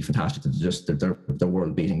amazingly fantastic that they're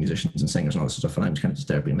world-beating musicians and singers and all this stuff, and I'm kind of just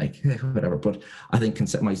there being like, hey, whatever. But I think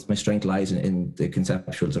my strength lies in the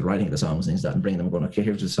conceptuals of writing the songs and things like that, and bringing them and going, okay,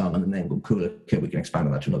 here's the song, and then go, cool, okay, we can expand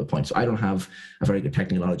on that to another point. So I don't have a very good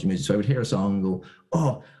technical knowledge of music, so I would hear a song and go,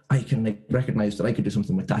 oh, I can like recognize that I could do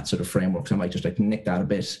something with that sort of framework, so I might just like nick that a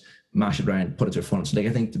bit, mash it around, put it to fun. So like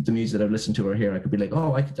I think the music that I've listened to or here, I could be like,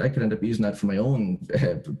 oh, I could end up using that for my own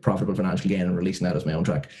profitable financial gain and releasing that as my own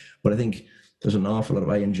track. But I think there's an awful lot of,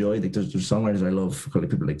 I enjoy, like there's songwriters I love,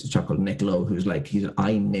 people like this chap called Nick Lowe, who's like,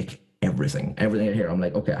 I nick everything I hear. I'm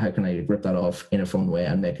like, okay, how can I rip that off in a fun way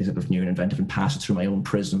and make it sort of new and inventive and pass it through my own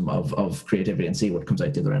prism of creativity and see what comes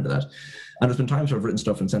out the other end of that. And there's been times where I've written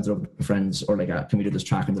stuff and sent it over to friends, or like, can we do this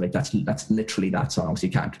track? And they're like, that's literally that song, so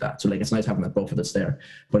you can't do that. So like, it's nice having that buffer that's there.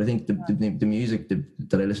 But I think the music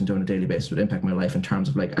that I listen to on a daily basis would impact my life in terms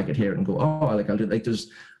of like, I could hear it and go, oh, like I'll do, like there's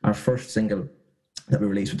our first single that we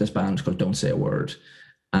released with this band called Don't Say a Word.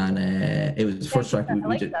 And it was the first track I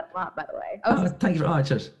like that a lot, by the way. Oh, thank you. Oh,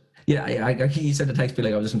 just, yeah, he sent a text me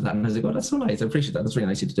like I was listening to that, and I was like, oh, that's so nice. I appreciate that. That's really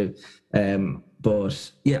nice of you to do.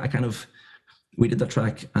 But yeah, we did that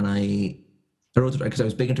track, and I wrote it because I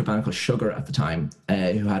was big into a band called Sugar at the time,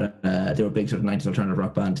 who had they were a big sort of 90s alternative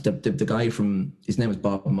rock band. The guy from, his name was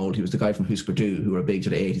Bob Mould. He was the guy from Husker Du, who were a big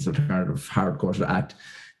sort of 80s alternative hardcore sort of act.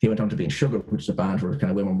 He went on to be in Sugar, which is a band where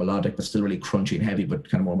kind of way more melodic, but still really crunchy and heavy, but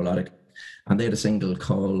kind of more melodic. And they had a single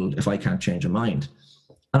called If I Can't Change Your Mind.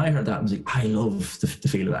 And I heard that and was like, I love the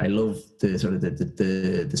feel of it. I love the sort of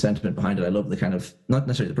the sentiment behind it. I love the kind of, not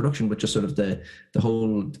necessarily the production, but just sort of the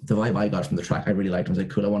vibe I got from the track. I really liked it. I was like,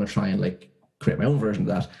 cool, I want to try and like create my own version of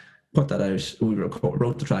that. Put that out. We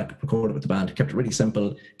wrote the track, recorded it with the band, kept it really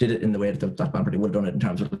simple, did it in the way that band probably would have done it in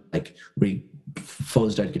terms of like really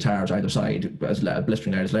fuzzed out guitars either side, as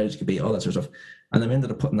blistering out as loud as it could be, all that sort of stuff. And then we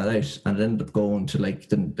ended up putting that out, and it ended up going to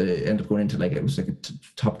like, it was like a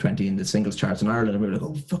top 20 in the singles charts in Ireland, and we were like,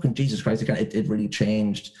 oh fucking Jesus Christ, it really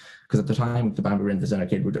changed. Because at the time, the band we were in, the Zen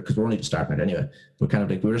Arcade, because we're only just starting it anyway,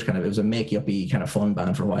 it was a make-uppy kind of fun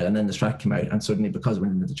band for a while, and then this track came out, and suddenly because it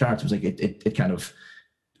went into the charts, it was like, it kind of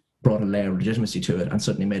brought a layer of legitimacy to it, and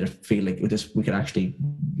suddenly made it feel like we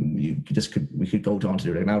could go on to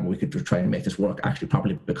do it now, but we could try and make this work actually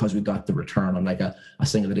properly, because we got the return on like a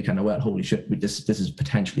single that it kind of, well, holy shit, this is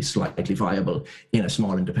potentially slightly viable in a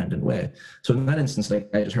small independent way. So in that instance, like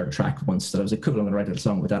I just heard a track once that I was like, cool, I'm gonna write a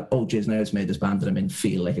song with that. Oh geez, now it's made this band that I'm in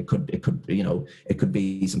feel like it could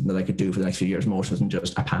be something that I could do for the next few years more so than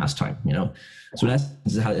just a pastime, So in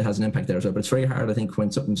essence, it has an impact there as well. But it's very hard, I think,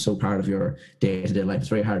 when something's so part of your day-to-day life, it's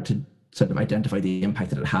very hard to sort of identify the impact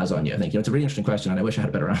that it has on you. I think it's a really interesting question, and I wish I had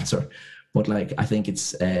a better answer. But like, I think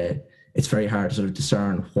it's very hard to sort of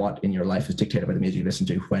discern what in your life is dictated by the music you listen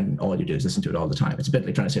to when all you do is listen to it all the time. It's a bit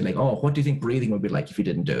like trying to say like, oh, what do you think breathing would be like if you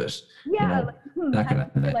didn't do it? Yeah, that kind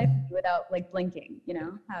of life without like blinking,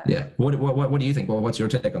 Yeah. What do you think? Well, what's your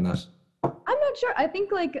take on that? I'm not sure. I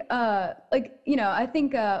think I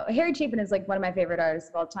think Harry Chapin is like one of my favorite artists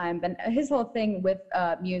of all time. And his whole thing with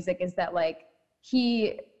music is that like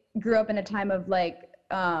he grew up in a time of like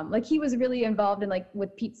he was really involved in like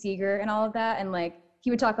with Pete Seeger and all of that. And like he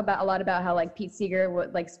would talk a lot about how like Pete Seeger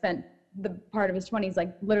would like spent the part of his 20s,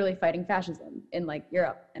 like literally fighting fascism in like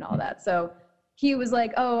Europe and all that. So he was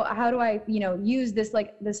like, oh, how do I, use this,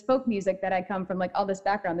 like this folk music that I come from, like all this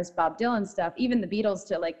background, this Bob Dylan stuff, even the Beatles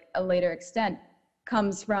to like a later extent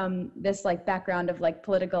comes from this like background of like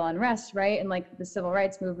political unrest, right? And like the civil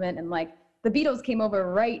rights movement, and like the Beatles came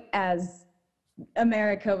over right as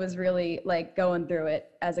America was really like going through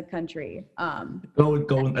it as a country.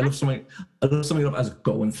 Going. I love summing it up as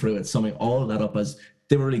going through it. Summing all that up as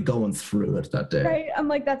they were really going through it that day. Right. I'm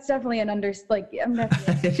like, that's definitely I'm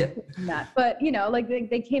definitely Yeah. that. But like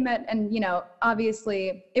they came at, and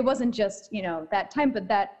obviously it wasn't just that time, but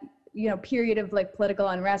that period of like political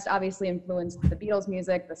unrest obviously influenced the Beatles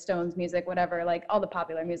music, the Stones music, whatever, like all the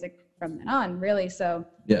popular music from then on, really. So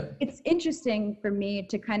yeah, it's interesting for me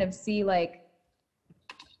to kind of see like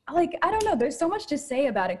I don't know, there's so much to say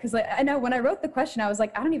about it, because like I know when I wrote the question I was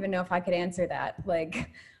like, I don't even know if I could answer that,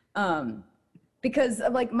 like because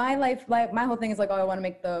like my life, like my whole thing is like, oh, I want to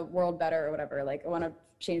make the world better or whatever, like I want to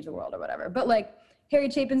change the world or whatever. But like Harry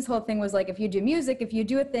Chapin's whole thing was like, if you do music, if you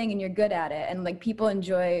do a thing and you're good at it and like people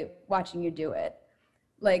enjoy watching you do it,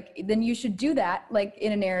 like then you should do that like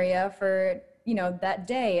in an area for that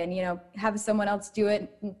day, and have someone else do it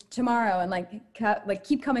tomorrow, and like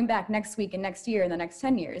keep coming back next week and next year and the next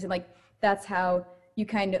 10 years. And like that's how you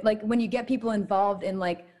kind of like, when you get people involved in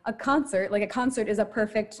like a concert, like a concert is a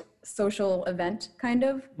perfect social event kind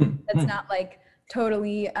of. That's not like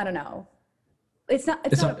totally, I don't know, it's not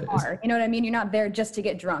a bar, you know what I mean? You're not there just to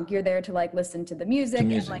get drunk, you're there to like listen to the music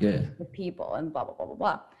and like the people and blah blah blah blah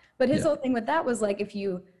blah. But his whole thing with that was like, if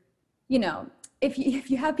you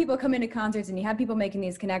have people come into concerts and you have people making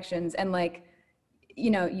these connections, and like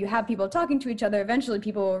you have people talking to each other, eventually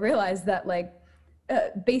people will realize that like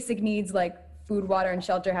basic needs like food, water, and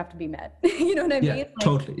shelter have to be met. You know what I mean? Like,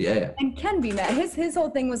 totally. Yeah. And can be met. His whole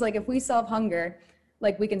thing was like, if we solve hunger,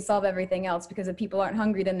 like we can solve everything else, because if people aren't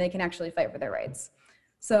hungry, then they can actually fight for their rights.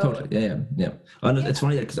 So totally. Yeah. And it's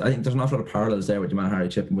funny because I think there's an awful lot of parallels there with your man Harry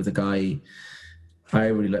Chapin, with a guy I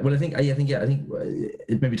really like. Well, I think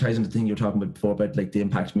it maybe ties into the thing you were talking about before about like the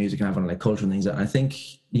impact music can have on like culture and things. And I think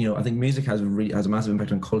music has a massive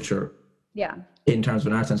impact on culture. Yeah. In terms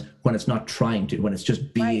of an art sense, when it's not trying to, when it's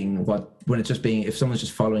just being if someone's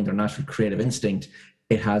just following their natural creative instinct,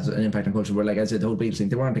 it has an impact on culture. Where, like I said, the whole Beatles thing,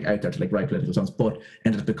 they weren't like out there to like write political songs, but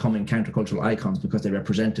ended up becoming countercultural icons because they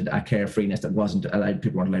represented a carefreeness that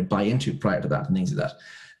people weren't allowed to buy into prior to that, and things like that.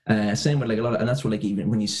 Same with like a lot of, and that's where like even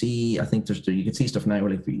when you see, I think you can see stuff now where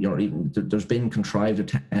like even there's been contrived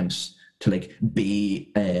attempts to like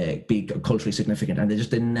be culturally significant, and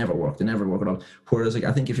they never work. They never work at all. Whereas like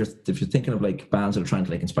I think if you're thinking of like bands that are trying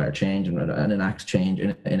to like inspire change and enact change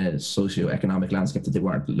in a socio-economic landscape that they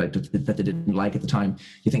weren't like that they didn't like at the time,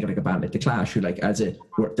 you think of like a band like The Clash, who like they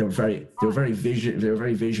were very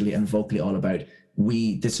visually and vocally all about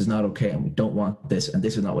this is not okay and we don't want this and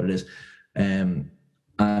this is not what it is.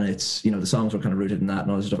 And it's the songs were kind of rooted in that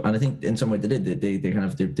and all this stuff. And I think in some way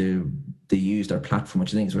they used their platform,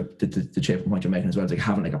 which I think is what the Chapin point you're making as well. It's like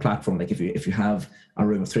having like a platform. Like if you have a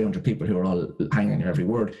room of 300 people who are all hanging on your every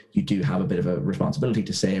word, you do have a bit of a responsibility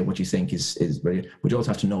to say what you think is brilliant. But you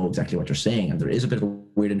also have to know exactly what you're saying. And there is a bit of a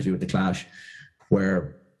weird interview with The Clash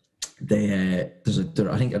where I don't know if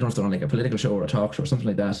they're on like a political show or a talk show or something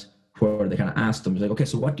like that, where they kind of ask them like, okay,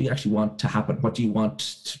 so what do you actually want to happen? What do you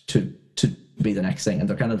want to be the next thing? And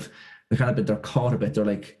they're caught a bit. They're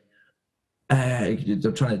like,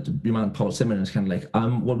 they're trying to. Your man Paul Simon is kind of like,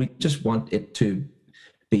 well, we just want it to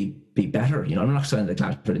be better. I'm not saying the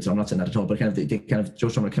Clash critics. I'm not saying that at all. But Joe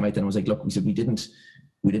Strummer came out then and was like, look, we said we didn't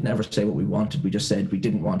ever say what we wanted. We just said we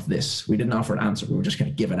didn't want this. We didn't offer an answer. We were just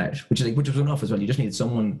kind of giving out, which was enough as well. You just needed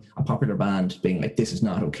a popular band, being like, this is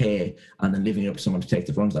not okay, and then leaving it up to someone to take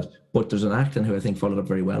the front of that. But there's an actor who I think followed up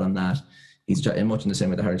very well on that. He's much in the same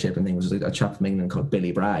way the Harry Chapin thing was, like a chap from England called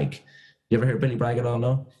Billy Bragg. You ever hear Billy Bragg at all?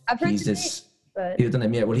 No. I've heard he's this.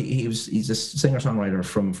 He's a singer-songwriter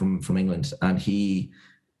from England, and he,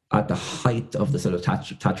 at the height of the sort of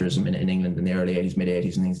Thatcherism in England in the early 80s, mid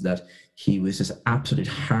 80s, and things like that, he was this absolute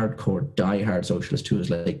hardcore, die-hard socialist who was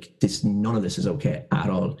like, none of this is okay at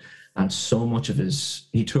all. And so much of his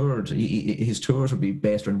tours would be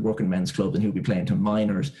based around working men's clubs, and he would be playing to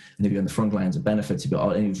minors, and he'd be on the front lines of benefits. He'd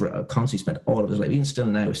constantly spent all of his life, even still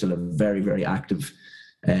now, still a very, very active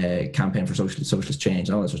campaign for socialist change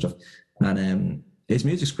and all that sort of stuff. And his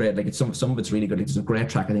music's great. Like some of it's really good. Like, there's a great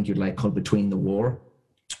track I think you'd like called Between the Wars.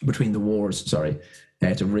 Sorry,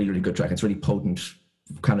 it's a really, really good track. It's really potent.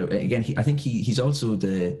 Kind of, again, I think he's also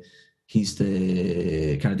he's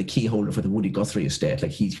the kind of the key holder for the Woody Guthrie estate.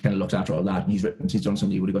 Like, he's kind of looked after all that, and he's done some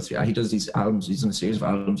of the Woody Guthrie. He does these albums. He's done a series of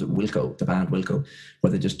albums with Wilco, the band Wilco,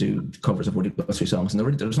 where they just do covers of Woody Guthrie songs,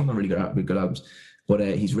 and there's some really good albums. But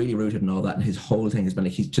he's really rooted in all that, and his whole thing has been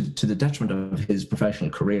like, he's to the detriment of his professional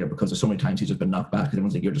career, because there's so many times he's just been knocked back.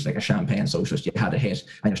 Everyone's like, you're just like a champagne socialist. You had a hit,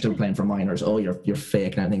 and you're still playing for minors. Oh, you're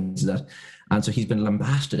fake, and things like that. And so he's been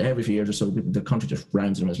lambasted every few years or so. The country just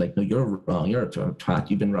rounds him and is like, no, you're wrong. You're a twat.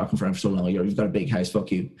 You've been rocking for so long. You've got a big house.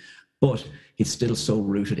 Fuck you. But he's still so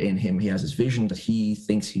rooted in him. He has his vision that he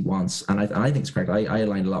thinks he wants. And I think it's correct. I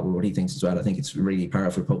aligned a lot with what he thinks as well. I think it's really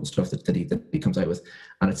powerful, potent stuff that he comes out with.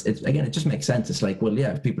 And it's again, it just makes sense. It's like, well,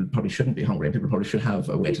 yeah, people probably shouldn't be hungry. People probably should have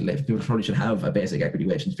a way to live. People probably should have a basic equity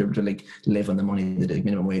wage. And people to like live on the money, the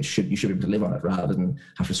minimum wage, you should be able to live on it rather than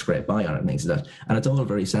have to scrape by on it and things like that. And it's all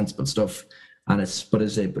very sensible stuff. And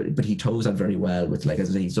but he toes that very well with, like, as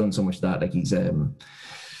I say, he's done so much of that. Like, he's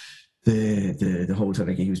the whole time,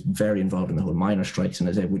 like, he was very involved in the whole minor strikes, and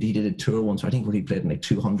as I said, he did a tour once, I think, where he played in like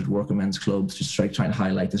 200 working men's clubs, just trying to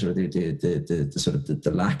highlight the sort of the sort of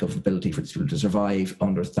the lack of ability for people to survive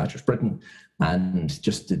under Thatcher's Britain, and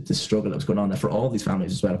just the struggle that was going on there for all these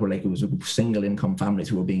families as well, where like it was single income families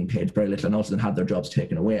who were being paid very little and also then had their jobs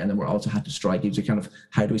taken away, and then were also had to strike. It was a kind of,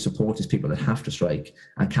 how do we support these people that have to strike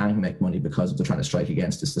and can't make money because they're trying to strike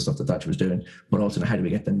against this, the stuff that Thatcher was doing, but also how do we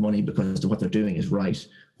get them money because what they're doing is right.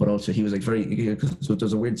 But also he was like so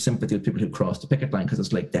there's a weird sympathy with people who cross the picket line, because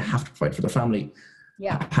it's like they have to provide for their family.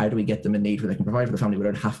 Yeah. How do we get them in need where they can provide for the family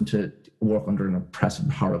without having to work under an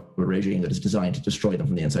oppressive, horrible regime that is designed to destroy them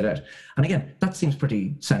from the inside out? And again, that seems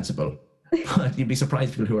pretty sensible. But you'd be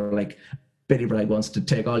surprised people who are like, Billy Bragg wants to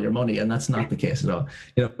take all your money, and that's not the case at all.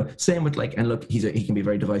 You know, same with like, and look, he can be a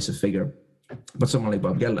very divisive figure. But someone like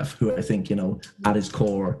Bob Geldof, who I think, you know, at his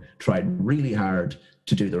core tried really hard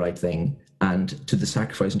to do the right thing, and to the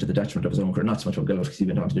sacrifice and to the detriment of his own career. Not so much Bob Geldof, because he's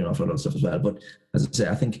been on to do an awful lot of stuff as well. But as I say,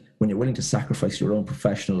 I think when you're willing to sacrifice your own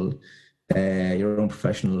professional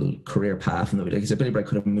career path, and like I said, Billy Bragg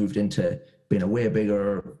could have moved into being a way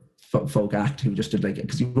bigger folk act who just did, like,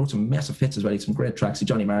 because he wrote some massive hits as well. He had some great tracks.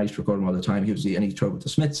 Johnny Marr used to record him all the time. And he toured with the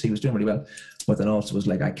Smiths. He was doing really well. But then also was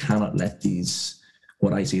like, I cannot let these,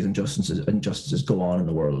 what I see as injustices go on in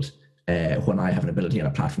the world when I have an ability and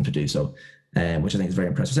a platform to do so. Which I think is very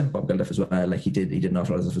impressive. Same with Bob Geldof as well. Like, he did an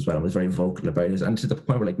awful lot of stuff as well, and was very vocal about it. And to the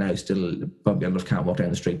point where, like, now still Bob Geldof can't walk down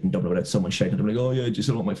the street in Dublin without someone shaking him like, oh yeah, do you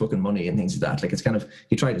still want my fucking money, and things like that. Like, it's kind of,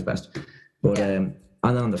 he tried his best. But and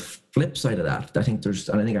then on the flip side of that, I think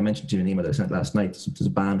and I think I mentioned to you in an email that I sent last night, there's a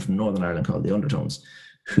band from Northern Ireland called the Undertones,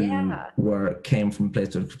 who came from a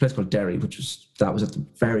place called Derry, which was at the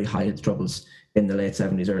very height of the Troubles in the late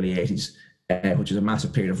 70s, early 80s. Which is a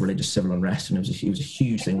massive period of religious civil unrest, and it was a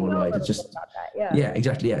huge thing worldwide. It's just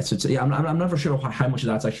exactly. Yeah, so I'm never sure how much of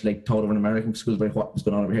that's actually like taught over in American schools about what was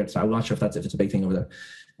going on over here. So I'm not sure if it's a big thing over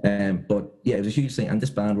there. But yeah, it was a huge thing. And this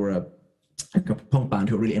band were a punk band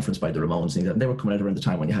who were really influenced by the Ramones, and they were coming out around the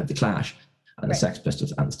time when you had the Clash and the Sex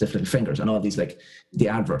Pistols and the Stiff Little Fingers and all these, like, the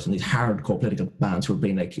Adverts and these hardcore political bands who were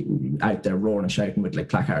being like out there roaring and shouting with like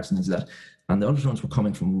placards and things like that. And the Undertones were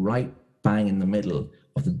coming from right bang in the middle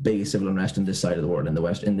of the biggest civil unrest in this side of the world, in the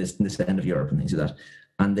West, in this end of Europe and things like that.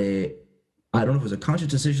 And I don't know if it was a conscious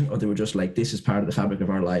decision or they were just like, this is part of the fabric of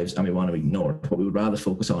our lives and we want to ignore it. What we would rather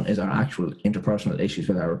focus on is our actual interpersonal issues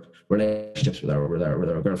with our relationships, with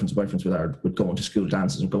our girlfriends, boyfriends, with going to school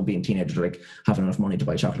dances and going being teenagers, or like having enough money to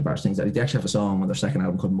buy chocolate bars, things like that. They actually have a song on their second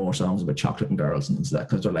album called More Songs about chocolate and girls and things like that,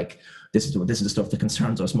 because they're like, this is the stuff that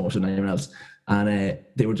concerns us more than anyone else. And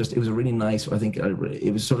it was a really nice, I think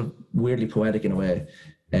it was sort of weirdly poetic in a way.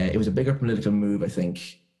 It was a bigger political move, I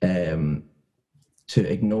think, to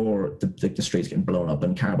ignore the streets getting blown up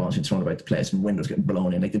and car bombs being thrown about the place and windows getting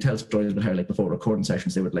blown in. Like, they tell stories about how, like, before recording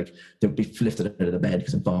sessions, they would be lifted out of the bed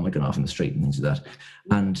because a bomb had gone off in the street and things like that.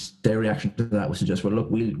 And their reaction to that was to just, well, look,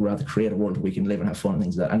 we'd rather create a world where we can live and have fun and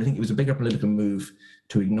things like that. And I think it was a bigger political move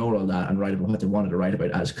to ignore all that and write about what they wanted to write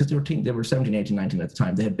about, as because they were 17, 18, 19 at the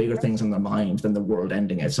time. They had bigger things on their mind than the world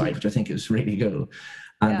ending outside, which I think is really cool.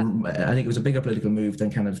 And I think it was a bigger political move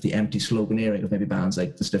than kind of the empty sloganeering of maybe bands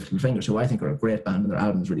like the Stiff Little Fingers, who I think are a great band and their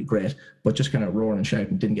album is really great, but just kind of roaring and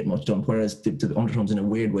shouting, didn't get much done. Whereas the Undertones, in a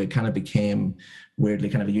weird way, kind of became weirdly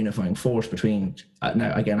kind of a unifying force between,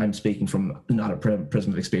 now again, I'm speaking from not a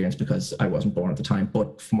prism of experience because I wasn't born at the time,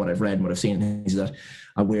 but from what I've read and what I've seen is that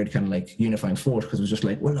a weird kind of like unifying force, because it was just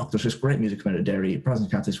like, well, look, there's this great music coming out of Derry.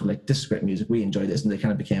 Protestant Catholics were like, this is great music, we enjoy this, and they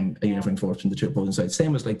kind of became a unifying force between the two opposing sides.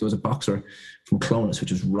 Same as like there was a boxer from Clonus,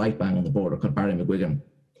 which was right bang on the border, called Barry McGuigan,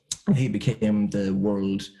 and he became the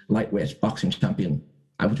world lightweight boxing champion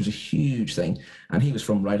which was a huge thing. And he was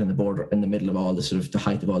from right on the border, in the middle of all this sort of the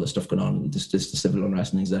height of all this stuff going on, this the civil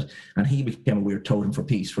unrest and things like that. And he became a weird totem for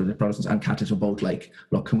peace for the Protestants and Catholics were both like,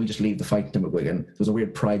 look, can we just leave the fight to McGuigan? There was a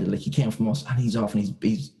weird pride that like he came from us and he's off and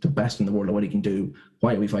he's the best in the world at what he can do.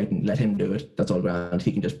 Why are we fighting? Let him do it. That's all grand.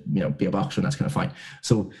 He can just, be a boxer and that's kind of fine.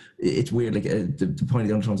 So it's weird. Like the point of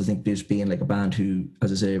the Undertones, I think, is being like a band who,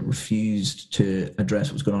 as I say, refused to address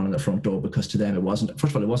what was going on in the front door because to them it wasn't.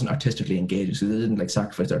 First of all, it wasn't artistically engaging, so they didn't like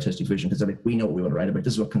sacrifice their artistic vision because they're like, we know what we want to write about.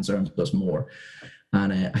 This is what concerns us more.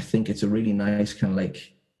 And I think it's a really nice kind of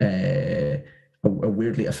like a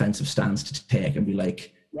weirdly offensive stance to take and be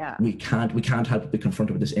like, yeah, we can't help but be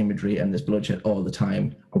confronted with this imagery and this bloodshed all the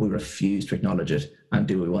time, or we refuse to acknowledge it and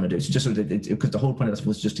do what we want to do. So just so because the whole point of this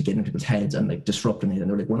was just to get into people's heads and like disrupting it, and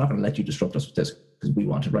they're like, we're not going to let you disrupt us with this because we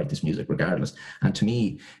want to write this music regardless. And to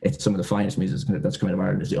me, it's some of the finest music that's come out of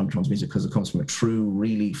Ireland is the Undertones music, because it comes from a true,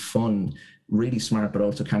 really fun, really smart, but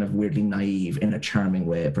also kind of weirdly naive in a charming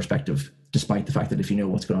way perspective. Despite the fact that if you know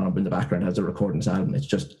what's going on up in the background as they're recording this album, it's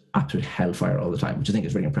just absolute hellfire all the time, which I think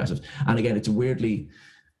is really impressive. And again, it's weirdly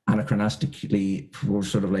anachronistically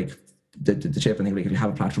sort of like the Chapin thing, like if you have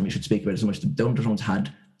a platform, you should speak about it so much. The Undertones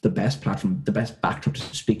had the best platform, the best backdrop to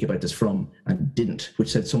speak about this from, and didn't,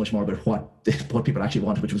 which said so much more about what people actually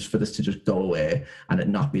wanted, which was for this to just go away and it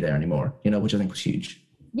not be there anymore, which I think was huge.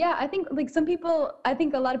 Yeah, I think like I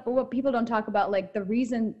think a lot of what people don't talk about, like the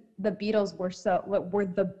reason the Beatles were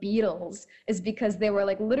the Beatles is because they were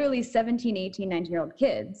like literally 17, 18, 19-year-old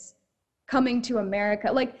kids coming to America.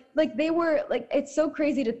 Like they were like, it's so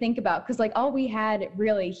crazy to think about because like all we had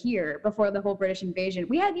really here before the whole British invasion,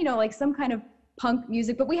 we had, like some kind of punk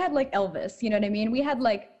music, but we had like Elvis, you know what I mean? We had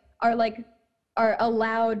like our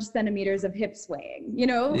allowed centimeters of hip swaying,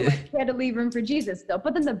 Yeah. Like we had to leave room for Jesus still.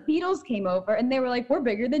 But then the Beatles came over and they were like, we're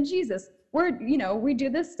bigger than Jesus. We're, we do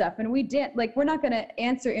this stuff and we did like, we're not going to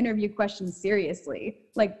answer interview questions seriously.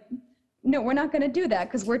 Like, no, we're not going to do that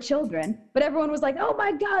because we're children. But everyone was like, oh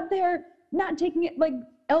my God, they're not taking it. Like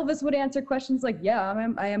Elvis would answer questions like, yeah,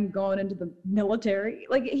 I am going into the military.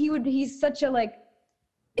 Like he's such a like,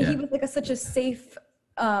 he was like such a safe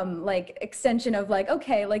like extension of like,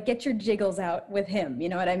 okay, like get your jiggles out with him, you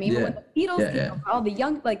know what I mean? Yeah. But when the Beatles came over, all the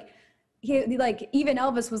young, like he like even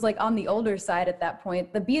Elvis was like on the older side at that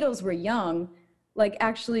point. The Beatles were young, like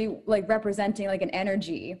actually like representing like an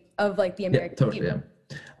energy of like the American people. Yeah.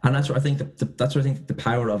 And that's what I think. That's what I think the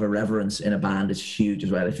power of irreverence in a band is huge as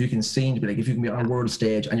well. If you can seem to be like, if you can be on a world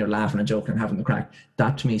stage and you're laughing and joking and having the crack,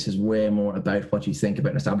 that to me says way more about what you think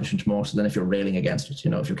about an establishment more so than if you're railing against it.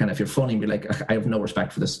 If you're funny and be like, I have no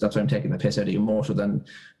respect for this. That's why I'm taking the piss out of you, more so than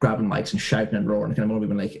grabbing mics and shouting and roaring. Kind of more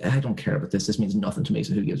being like, I don't care about this. This means nothing to me.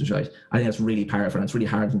 So who gives a shit? I think that's really powerful, and it's really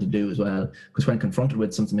hard thing to do as well. Because when confronted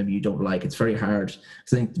with something maybe you don't like, it's very hard.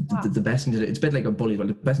 So I think the best thing to do, it's a bit like a bully. Well,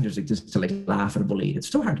 the best thing to do is just to like laugh at a bully. It's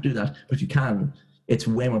so hard to do that, but if you can, it's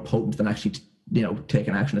way more potent than actually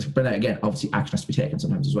taking action. But again, obviously action has to be taken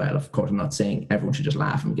sometimes as well. Of course, I'm not saying everyone should just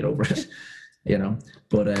laugh and get over it,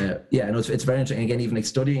 but it's very interesting. Again, even like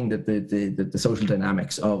studying the social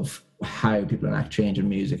dynamics of how people enact change in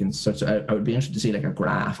music and such. I would be interested to see like a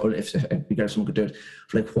graph, or if someone could do it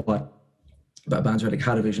for like what bands who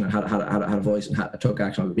had a vision and had a voice and took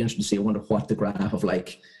action. I would be interested to see. I wonder what the graph of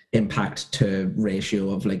like impact to ratio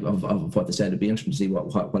of like of what they said. It'd be interesting to see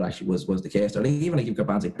what actually was the case. Or like, even like you've got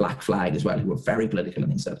bands like Black Flag as well, who were very political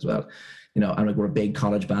and things like that as well. And like we're a big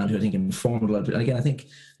college band who I think informed a lot of people. And again, I think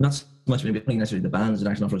not so much maybe necessarily the bands and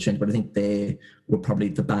actually not for a change, but I think they were probably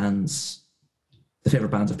the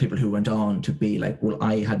favorite bands of people who went on to be like, well,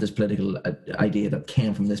 I had this political idea that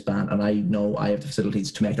came from this band, and I know I have the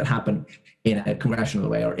facilities to make that happen in a congressional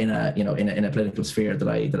way or in a in a political sphere that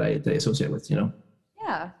I associate with.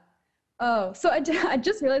 Yeah. Oh, so I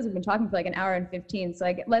just realized we've been talking for like an hour and 15.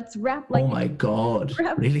 So let's wrap. Like, oh my God!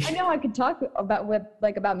 Really? I know I could talk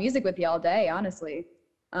about music with you all day, honestly.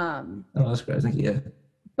 Oh, that's great. Thank you. Yeah.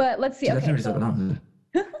 But let's see. Okay. So,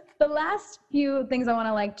 the last few things I want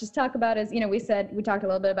to like just talk about is, we talked a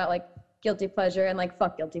little bit about like guilty pleasure and like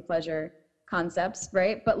fuck guilty pleasure concepts,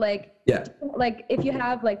 right? But like, yeah, like if you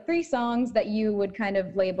have like 3 songs that you would kind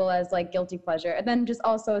of label as like guilty pleasure, and then just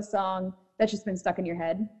also a song that's just been stuck in your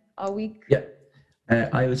head all week. Yeah.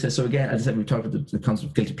 I would say, so again, as I said, we've talked about the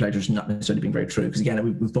concept of guilty pleasures not necessarily being very true, because again,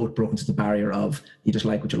 we've both broken to the barrier of you just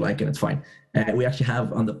like what you like and it's fine. We actually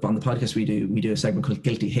have on the podcast we do a segment called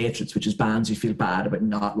Guilty Hatreds, which is bands you feel bad about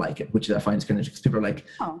not like it, which I find is kind of interesting, because people are like,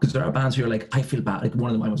 because there are bands who are like, I feel bad, like one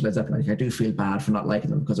of them was Led Zeppelin, like, I do feel bad for not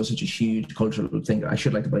liking them because they're such a huge cultural thing. I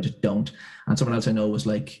should like them, but I just don't. And someone else I know was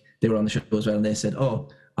like, they were on the show as well, and they said, oh,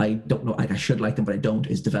 I don't know, like I should like them, but I don't,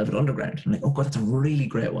 is The Velvet Underground. I'm like, oh God, that's a really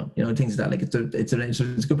great one. You know, things like that. Like it's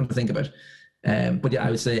a good one to think about. But yeah, I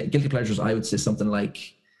would say guilty pleasures. I would say something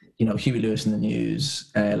like, you know, Huey Lewis in the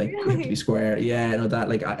News, like Really? Hip to Be Square. Yeah, you know that.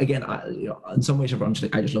 Like again, you know, in some ways, I'm just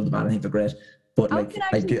like, I just love the band. I think they're great. But like,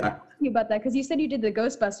 I do. Ask you about that because you said you did the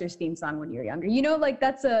Ghostbusters theme song when you were younger. You know, like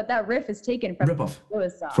that riff is taken from rip off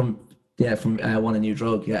Lewis song. from Want a New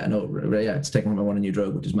Drug. Yeah, no, yeah, it's taken from I Want a New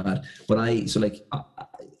Drug, which is mad. But I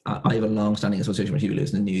have a long-standing association with Huey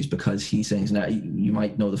Lewis in the News because he sings. Now you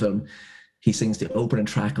might know the film. He sings the opening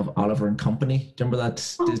track of Oliver and Company. Do you remember that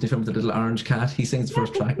Disney film with the little orange cat? He sings the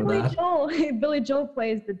first track of that. Billy Joel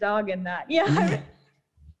plays the dog in that. Yeah.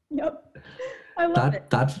 Yep. I love it.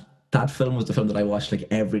 That film was the film that I watched like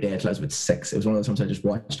every day until I was about 6. It was one of those films I just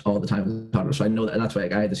watched all the time as a toddler. So I know that, and that's why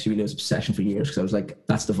I had this Huey Lewis obsession for years because I was like,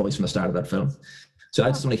 that's the voice from the start of that film. So I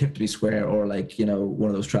just something like Hip to Be Square or like, you know, one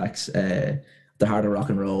of those tracks, The Heart of Rock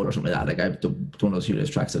and Roll or something like that. Like I've done one of those Huey Lewis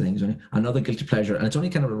tracks, I think. Another guilty pleasure, and it's only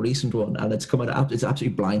kind of a recent one, and it's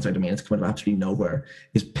absolutely blindsided me, and it's come out of absolutely nowhere,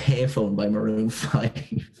 is Payphone by Maroon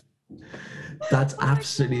 5. That's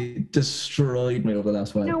absolutely destroyed me over the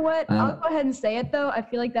last while. You know what? I'll go ahead and say it though. I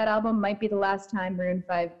feel like that album might be the last time Maroon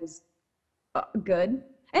 5 was good.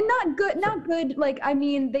 And not good. Like, I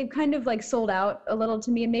mean, they've kind of like sold out a little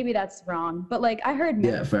to me, and maybe that's wrong. But like, I heard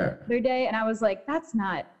fair. the other day, and I was like, that's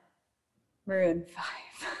not Maroon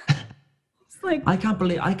 5. It's like I can't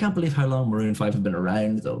believe how long Maroon 5 have been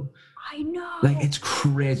around though. I know. Like it's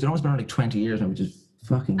crazy. It's almost been around like 20 years now, which is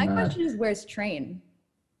fucking mad. My question is, where's Train?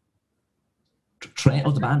 Train?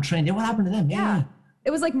 Oh, the band Train. Yeah, what happened to them? Yeah. It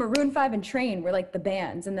was like Maroon 5 and Train were like the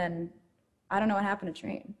bands, and then I don't know what happened to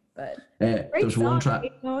Train, but there's one track.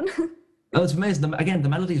 Oh, it's amazing. Again, the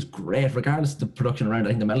melody is great, regardless of the production around. I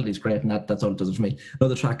think the melody is great, and that's all it does it for me.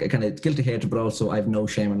 Another track, kind of guilty hatred, but also I have no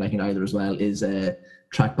shame in liking either as well, is a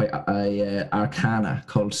track by Arcana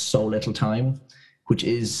called "So Little Time," which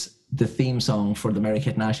is the theme song for the Mary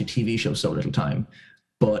Kate and Ashley TV show "So Little Time."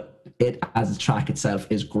 But it, as a track itself,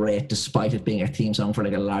 is great, despite it being a theme song for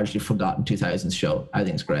like a largely forgotten 2000s show. I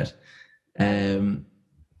think it's great.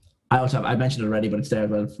 I mentioned it already, but it's there as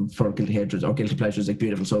well for guilty hatreds or guilty pleasures, like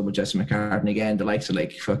Beautiful Soul with Jesse McCartney. Again, the likes of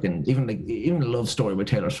like fucking even the Love Story with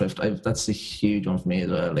Taylor Swift. That's a huge one for me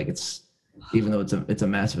as well. Like it's, even though it's a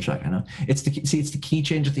massive track, I know it's the key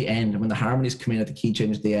change at the end, and when the harmonies come in at the key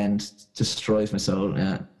change at the end, destroys my soul.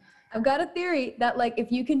 Yeah. I've got a theory that like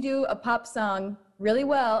if you can do a pop song really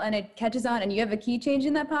well and it catches on and you have a key change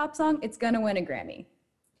in that pop song, it's gonna win a Grammy.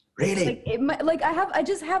 Really? Like it might, like I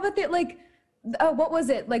just have a like what was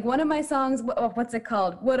it, like one of my songs, what's it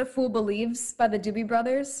called, What a Fool Believes by the Doobie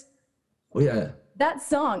Brothers. Oh yeah, that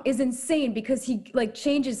song is insane because he like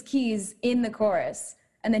changes keys in the chorus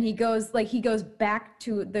and then he goes back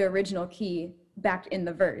to the original key back in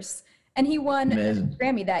the verse, and he won a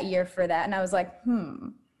Grammy that year for that. And I was like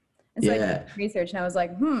and so I did research, and I was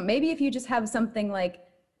like, maybe if you just have something like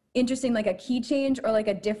interesting, like a key change or like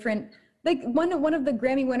a different, like one of the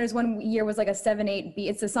Grammy winners one year was like a 7/8 beat.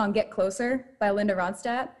 It's the song "Get Closer" by Linda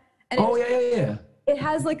Ronstadt. And it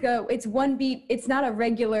has like it's one beat. It's not a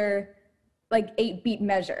regular like 8-beat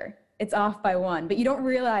measure. It's off by one, but you don't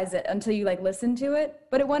realize it until you like listen to it.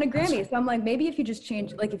 But it won a Grammy, so I'm like, maybe if you just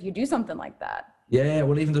change, like if you do something like that. Yeah,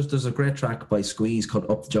 well, even there's a great track by Squeeze called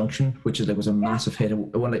 "Up the Junction," which is like was a massive hit. You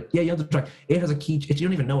know the track. It has a key. You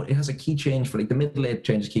don't even know it. It has a key change for like the middle 8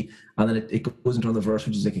 changes key, and then it goes into another verse,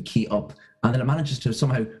 which is like a key up, and then it manages to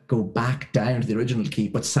somehow go back down to the original key,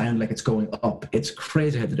 but sound like it's going up. It's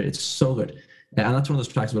crazy how they do it. It's so good, and that's one of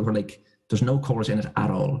those tracks where like there's no chorus in it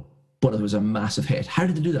at all, but it was a massive hit. How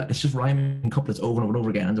did they do that? It's just rhyming couplets over and over and over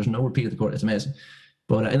again, and there's no repeat of the chorus. It's amazing.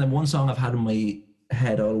 But and then one song I've had in my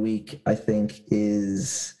head all week, I think,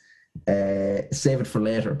 is Save It For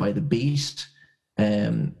Later by The Beast,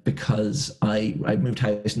 because I moved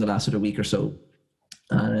house in the last sort of week or so,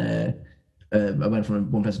 and I went from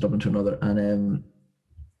one place in Dublin to another, and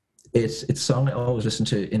it's a song I always listen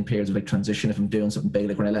to in periods of like transition. If I'm doing something big,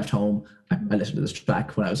 like when I left home, I listened to this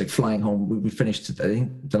track. When I was like flying home, we finished, I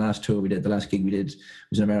think the last gig we did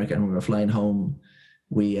was in America, and when we were flying home,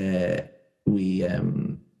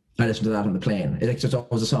 I listen to that on the plane. It's just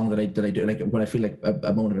always a song that I do. Like when I feel like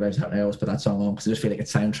a moment of it, I always put that song on because I just feel like it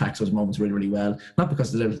soundtracks those moments really, really well. Not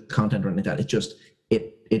because of the little content or anything like that. It's just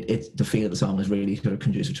it the feel of the song is really sort of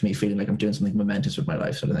conducive to me feeling like I'm doing something momentous with my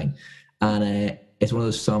life, sort of thing. And it's one of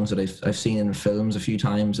those songs that I've seen in films a few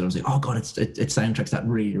times, and I was like, oh god, it soundtracks that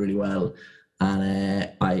really, really well.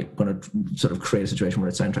 And I'm going to sort of create a situation where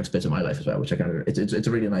it soundtracks bits of my life as well, which it's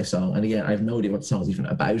a really nice song. And again, I have no idea what the song is even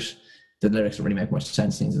about. the lyrics don't really make much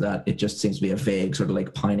sense, things like that. It just seems to be a vague sort of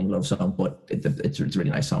like pining love song, but it's a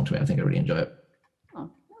really nice song to me. I think I really enjoy it. Oh,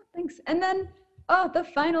 well, thanks. And then, the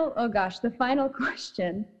final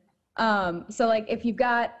question. So like if you've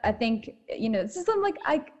got, I think, this is something like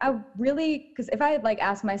I really, because if I had like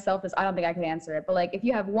asked myself this, I don't think I could answer it, but like if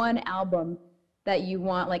you have one album that you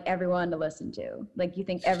want like everyone to listen to, like you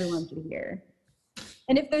think everyone should hear,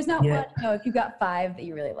 and if there's not one, if you got 5 that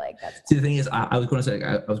you really like, that's See, the thing is, I was going to say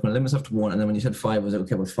I was going to limit myself to 1, and then when you said 5, I was like,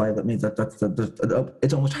 okay, well, 5. That means that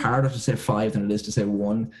it's almost harder to say 5 than it is to say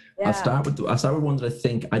 1. Yeah. I'll start with one that I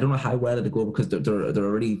think, I don't know how well it'll go because they're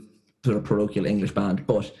a really sort of parochial English band,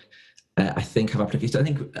 but I think have application. I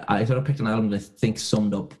think I sort of picked an album that I think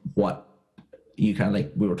summed up what you kind of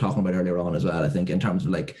like we were talking about earlier on as well. I think in terms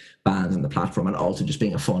of like bands and the platform, and also just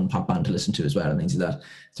being a fun pop band to listen to as well and things like that.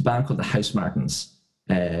 It's a band called the House Martins.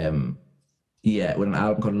 With an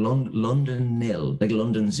album called London Nil, like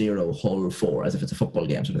London 0 Hull 4, as if it's a football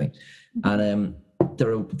game sort of thing. And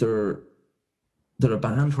they're a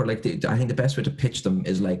band where like I think the best way to pitch them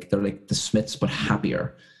is like they're like the Smiths but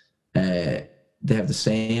happier. They have the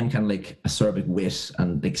same kind of like acerbic wit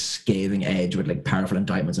and like scathing edge with like powerful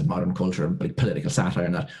indictments of modern culture and like political satire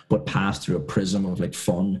and that, but passed through a prism of like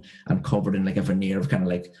fun and covered in like a veneer of kind of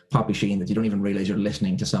like poppy sheen that you don't even realize you're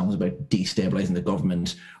listening to songs about destabilizing the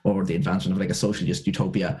government or the advancement of like a socialist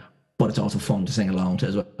utopia, but it's also fun to sing along to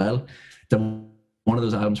as well. One of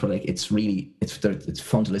those albums where like it's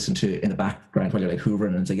fun to listen to in the background while you're like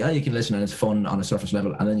hoovering, and it's like you can listen and it's fun on a surface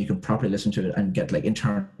level, and then you can properly listen to it and get like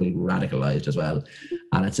internally radicalized as well.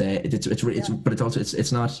 And it's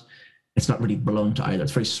not really blunt either.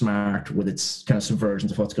 It's very smart with its kind of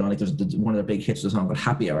subversions of what's going on. Like there's one of the big hits of the song called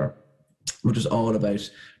Happy Hour, which is all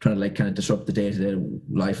about trying to like kind of disrupt the day-to-day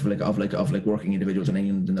life of working individuals in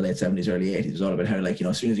England in the late 70s, early 80s. It's all about how like,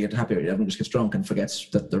 as soon as you get to Happy Hour, everyone just gets drunk and forgets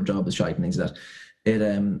that their job is shite and things like that.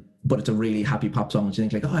 But it's a really happy pop song. And you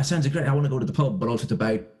think like, it sounds great. I want to go to the pub, but also it's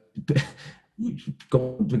about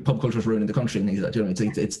pub culture is ruining the country and things like that. You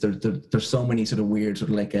know, there's so many sort of weird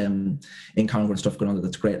sort of like incongruent stuff going on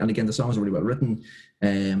that's great. And again, the songs are really well written.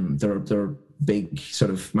 They're big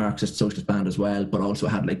sort of Marxist socialist band as well, but also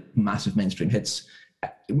had like massive mainstream hits.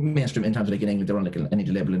 Mainstream in terms of like in England, they were on like any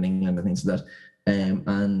label in England and things like that.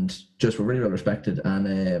 And just were really well respected.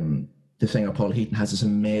 And the singer Paul Heaton has this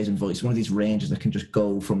amazing voice, one of these ranges that can just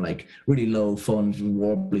go from like really low, fun,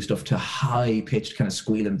 warbly stuff to high pitched kind of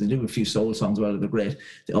squealing. They do a few soul songs as well, they're great.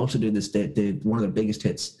 They also do this, one of their biggest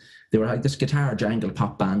hits. They were like this guitar jangle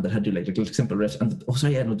pop band that had to do like simple riffs. And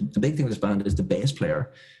the big thing with this band is the bass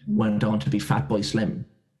player went on to be Fatboy Slim.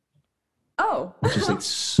 Oh. Which is like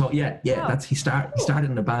so wow. He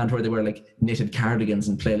started in a band where they were like knitted cardigans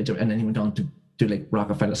and played it, and then he went on to do like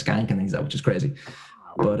Rockefeller Skank and things like that, which is crazy.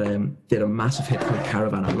 But they had a massive hit called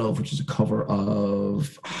Caravan of Love, which is a cover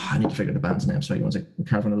of I need to figure the band's name. Sorry, one second.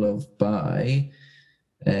 Caravan of Love by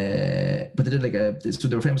but they did so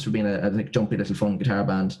they were famous for being a like jumpy little fun guitar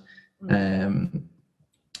band.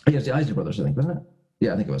 It was the Isley Brothers, I think, wasn't it?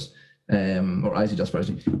 Yeah, I think it was. Or Isley Just Brothers.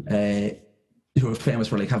 Who were famous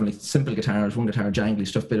for like having like simple guitars, one guitar, jangly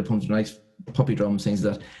stuff, bit of pumps, nice puppy drums, things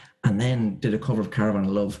like that. And then did a cover of Caravan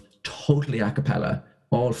of Love, totally a cappella,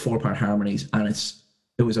 all 4-part harmonies, and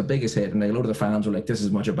it was a biggest hit, and like, a lot of the fans were like, this is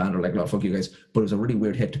as much a band, or like, oh, fuck you guys. But it was a really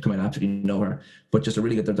weird hit to come in absolutely nowhere. But just a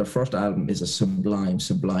really good, their first album is a sublime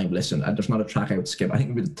listen, and there's not a track I would skip. I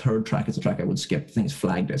think maybe the third track is a track I would skip. The thing is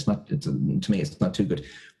flagged. To me, it's not too good.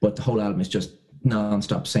 But the whole album is just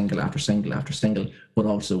non-stop single after single after single, but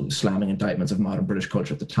also slamming indictments of modern British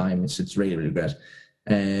culture at the time. It's really, really great.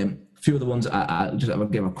 Few of the ones I'll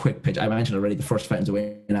give a quick pitch. I mentioned already the first Fountains of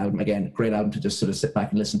Wayne album. Again, great album to just sort of sit back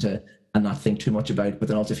and listen to and not think too much about it. But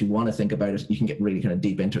then also if you want to think about it, you can get really kind of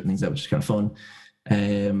deep into it and things like that, which is kind of fun.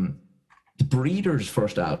 The Breeders'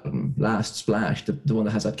 first album, Last Splash, the one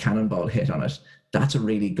that has that Cannonball hit on it, that's a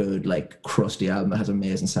really good, like, crusty album that has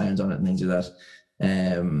amazing sounds on it and things like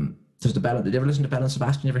that. There's the Bell. Did you ever listen to Bell and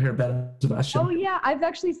Sebastian? You ever hear of Bell and Sebastian? Oh yeah, I've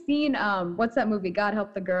actually seen what's that movie? God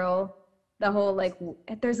Help the Girl. The whole like,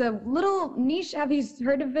 there's a little niche. Have you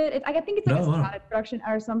heard of it? I think it's like a Scottish production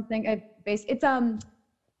or something. It's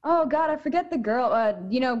oh God, I forget the girl.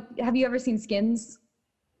 Have you ever seen Skins?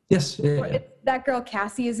 Yes. Yeah. That girl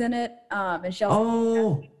Cassie is in it. And Chelsea.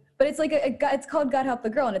 Oh. But it's like it's called God Help the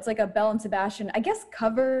Girl, and it's like a Bell and Sebastian, I guess,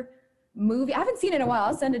 cover movie. I haven't seen it in a while.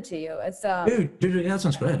 I'll send it to you. It's Dude, that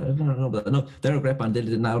sounds great. I don't know about that. No, they're a great band. They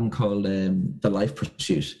did an album called The Life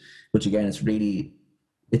Pursuit, which again, it's really,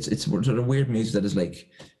 it's sort of weird music that is like,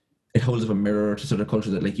 it holds up a mirror to sort of culture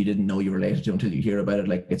that like you didn't know you related to until you hear about it.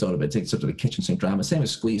 Like it's all about sort of like kitchen sink drama. Same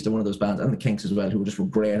as Squeeze, they're one of those bands, and the Kinks as well, who were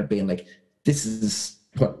great at being like, this is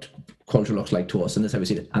what culture looks like to us, and that's how we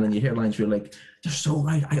see it. And then you hear lines where you're like, they're so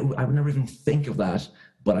right. I would never even think of that,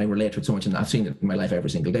 but I relate to it so much, and I've seen it in my life every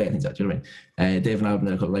single day. I think that, you know what I mean? They have an album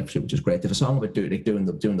there called Life Pursuit, which is great. They have a song about doing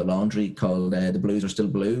the laundry called "The Blues Are Still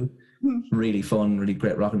Blue." Really fun, really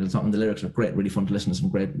great rock and roll. The lyrics are great, really fun to listen to. Some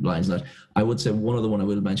great lines in that. I would say one other one I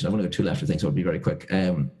will mention. I've only got two left, I think, so it'll be very quick.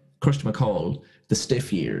 Kirsty MacColl, "The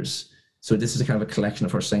Stiff Years." So this is a kind of a collection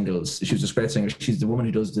of her singles. She was a great singer. She's the woman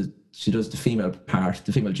who does the female part,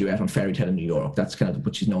 the female duet on Fairy Tale in New York. That's kind of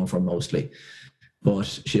what she's known for mostly. But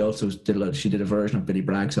she also did a version of Billy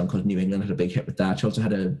Bragg's song called New England, had a big hit with that. She also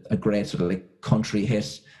had a great sort of like country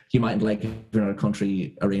hit. You mightn't like if you're not a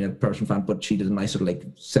country arena person fan, but she did a nice sort of like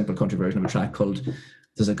simple country version of a track called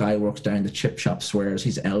 "There's a Guy Who Works Down the Chip Shop Swears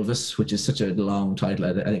He's Elvis," which is such a long title.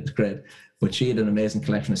 I think it's great. But she had an amazing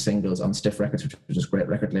collection of singles on Stiff Records, which was just a great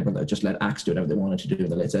record label that just let acts do whatever they wanted to do in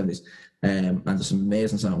the late 70s. And there's some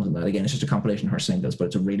amazing songs in that. Again, it's just a compilation of her singles, but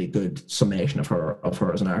it's a really good summation of her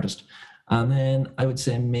as an artist. And then I would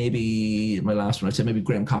say maybe my last one, I'd say maybe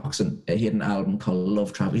Graham Coxon. He had an album called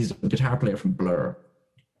Love Travel. He's a guitar player from Blur.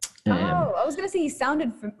 I was going to say he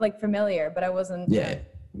sounded familiar, but I wasn't. Yeah,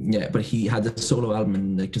 but he had this solo album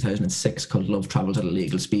in like 2006 called Love Travels at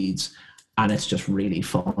Illegal Speeds. And it's just really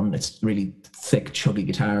fun. It's really thick, chuggy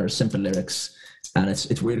guitars, simple lyrics. And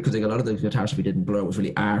it's weird because like a lot of the guitar stuff he did in Blur was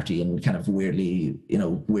really arty and kind of weirdly,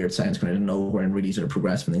 weird sounds kind of nowhere and really sort of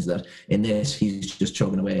progressive and things like that. In this, he's just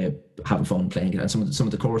chugging away, having fun playing it. And some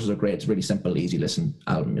of the choruses are great. It's a really simple, easy listen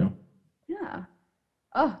album, Yeah.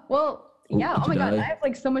 Oh, well, yeah. Oh my God. I have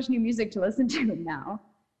like so much new music to listen to now.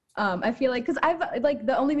 I feel like, because I've like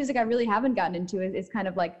the only music I really haven't gotten into is kind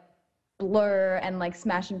of like Blur and like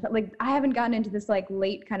Smashing, like I haven't gotten into this like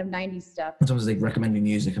late kind of 90s stuff. When someone's like recommending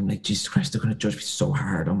music, I'm like, Jesus Christ, they're going to judge me so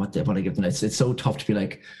hard on what they want to give them. It's so tough to be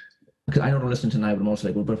like, because I don't listen to now, but I'm also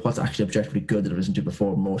like, well, but what's actually objectively good that I've listened to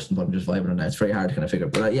before most of what I'm just vibing on now? It's very hard to kind of figure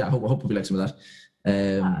out. But yeah, I hope we like some of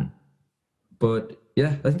that. But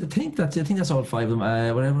yeah, I think that's all five of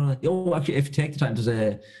them. Whatever. Oh, actually, if you take the time, there's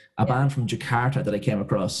a band from Jakarta that I came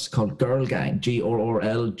across called Girl Gang,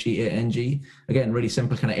 GORLGANG. Again, really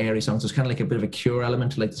simple, kind of airy songs. There's kind of like a bit of a Cure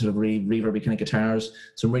element to like the sort of reverby kind of guitars,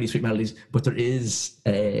 some really sweet melodies. But there's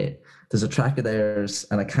a track of theirs,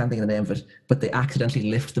 and I can't think of the name of it, but they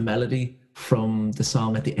accidentally lift the melody from the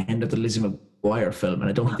song at the end of the Lizzie McGuire film, and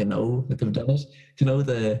I don't think they know that they've done it. Do you know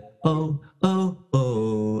the I don't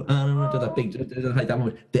know, that big like that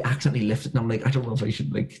moment? They accidentally lift it, and I'm like, I don't know if I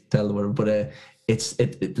should like tell the word, but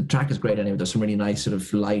the track is great anyway. There's some really nice sort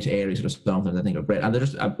of light, airy sort of songs that I think are great, and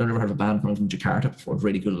I've never heard of a band from Jakarta before. It's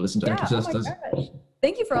really good to listen to. Yeah, gosh.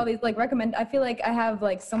 Thank you for all these recommend. I feel like I have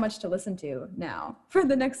like so much to listen to now for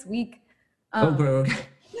the next week. Okay.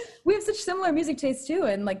 We have such similar music tastes too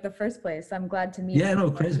in like the first place. I'm glad to meet you. Yeah,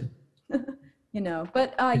 no, crazy. But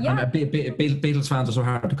yeah. Beatles fans are so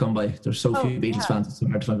hard to come by. There's so few Beatles fans. It's so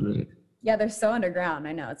hard to find. Yeah, they're so underground.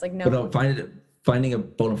 I know. It's like no. But finding a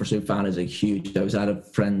Bowling for Soup fan is like huge. I was at a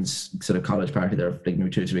friend's sort of college party there like maybe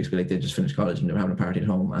 2 or 3 weeks ago. Like they just finished college and they were having a party at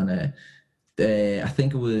home, and I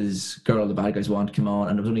think it was Girl the Bad Guys Want came on,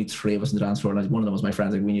 and there was only 3 of us in the dance floor, and one of them was my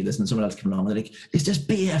friends. Like we knew this, and someone else came along, and they're like, "It's just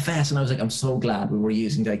BFS," and I was like, "I'm so glad we were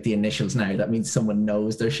using like the initials now. That means someone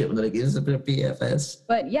knows their shit when they're like, is it a bit of BFS?"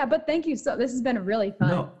 But thank you. So this has been really fun.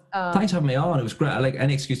 No, thanks for having me on. It was great. I like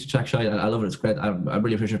any excuse to chat shy. I love it. It's great. I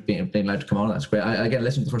really appreciate being allowed to come on. That's great. I again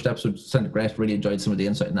listened to the first episode. It sounded great. Really enjoyed some of the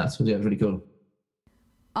insight in that. So yeah, it was really cool.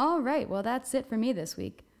 All right. Well, that's it for me this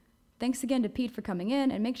week. Thanks again to Pete for coming in,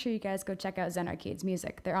 and make sure you guys go check out Zen Arcade's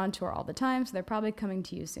music. They're on tour all the time, so they're probably coming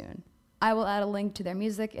to you soon. I will add a link to their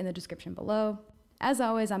music in the description below. As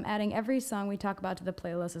always, I'm adding every song we talk about to the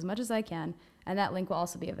playlist as much as I can, and that link will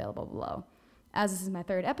also be available below. As this is my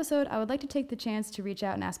 3rd episode, I would like to take the chance to reach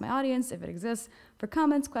out and ask my audience, if it exists, for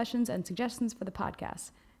comments, questions, and suggestions for the podcast.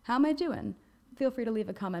 How am I doing? Feel free to leave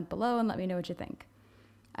a comment below and let me know what you think.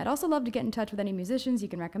 I'd also love to get in touch with any musicians you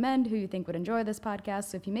can recommend who you think would enjoy this podcast,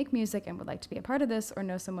 so if you make music and would like to be a part of this or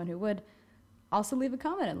know someone who would, also leave a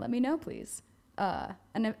comment and let me know, please. And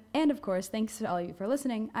of course, thanks to all of you for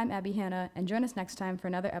listening. I'm Abby Hannah, and join us next time for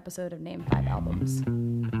another episode of Name 5 Albums.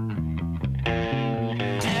 And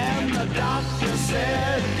the doctor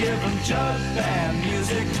said, give him Chapin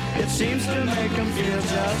music. It seems to make him feel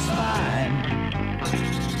just fine.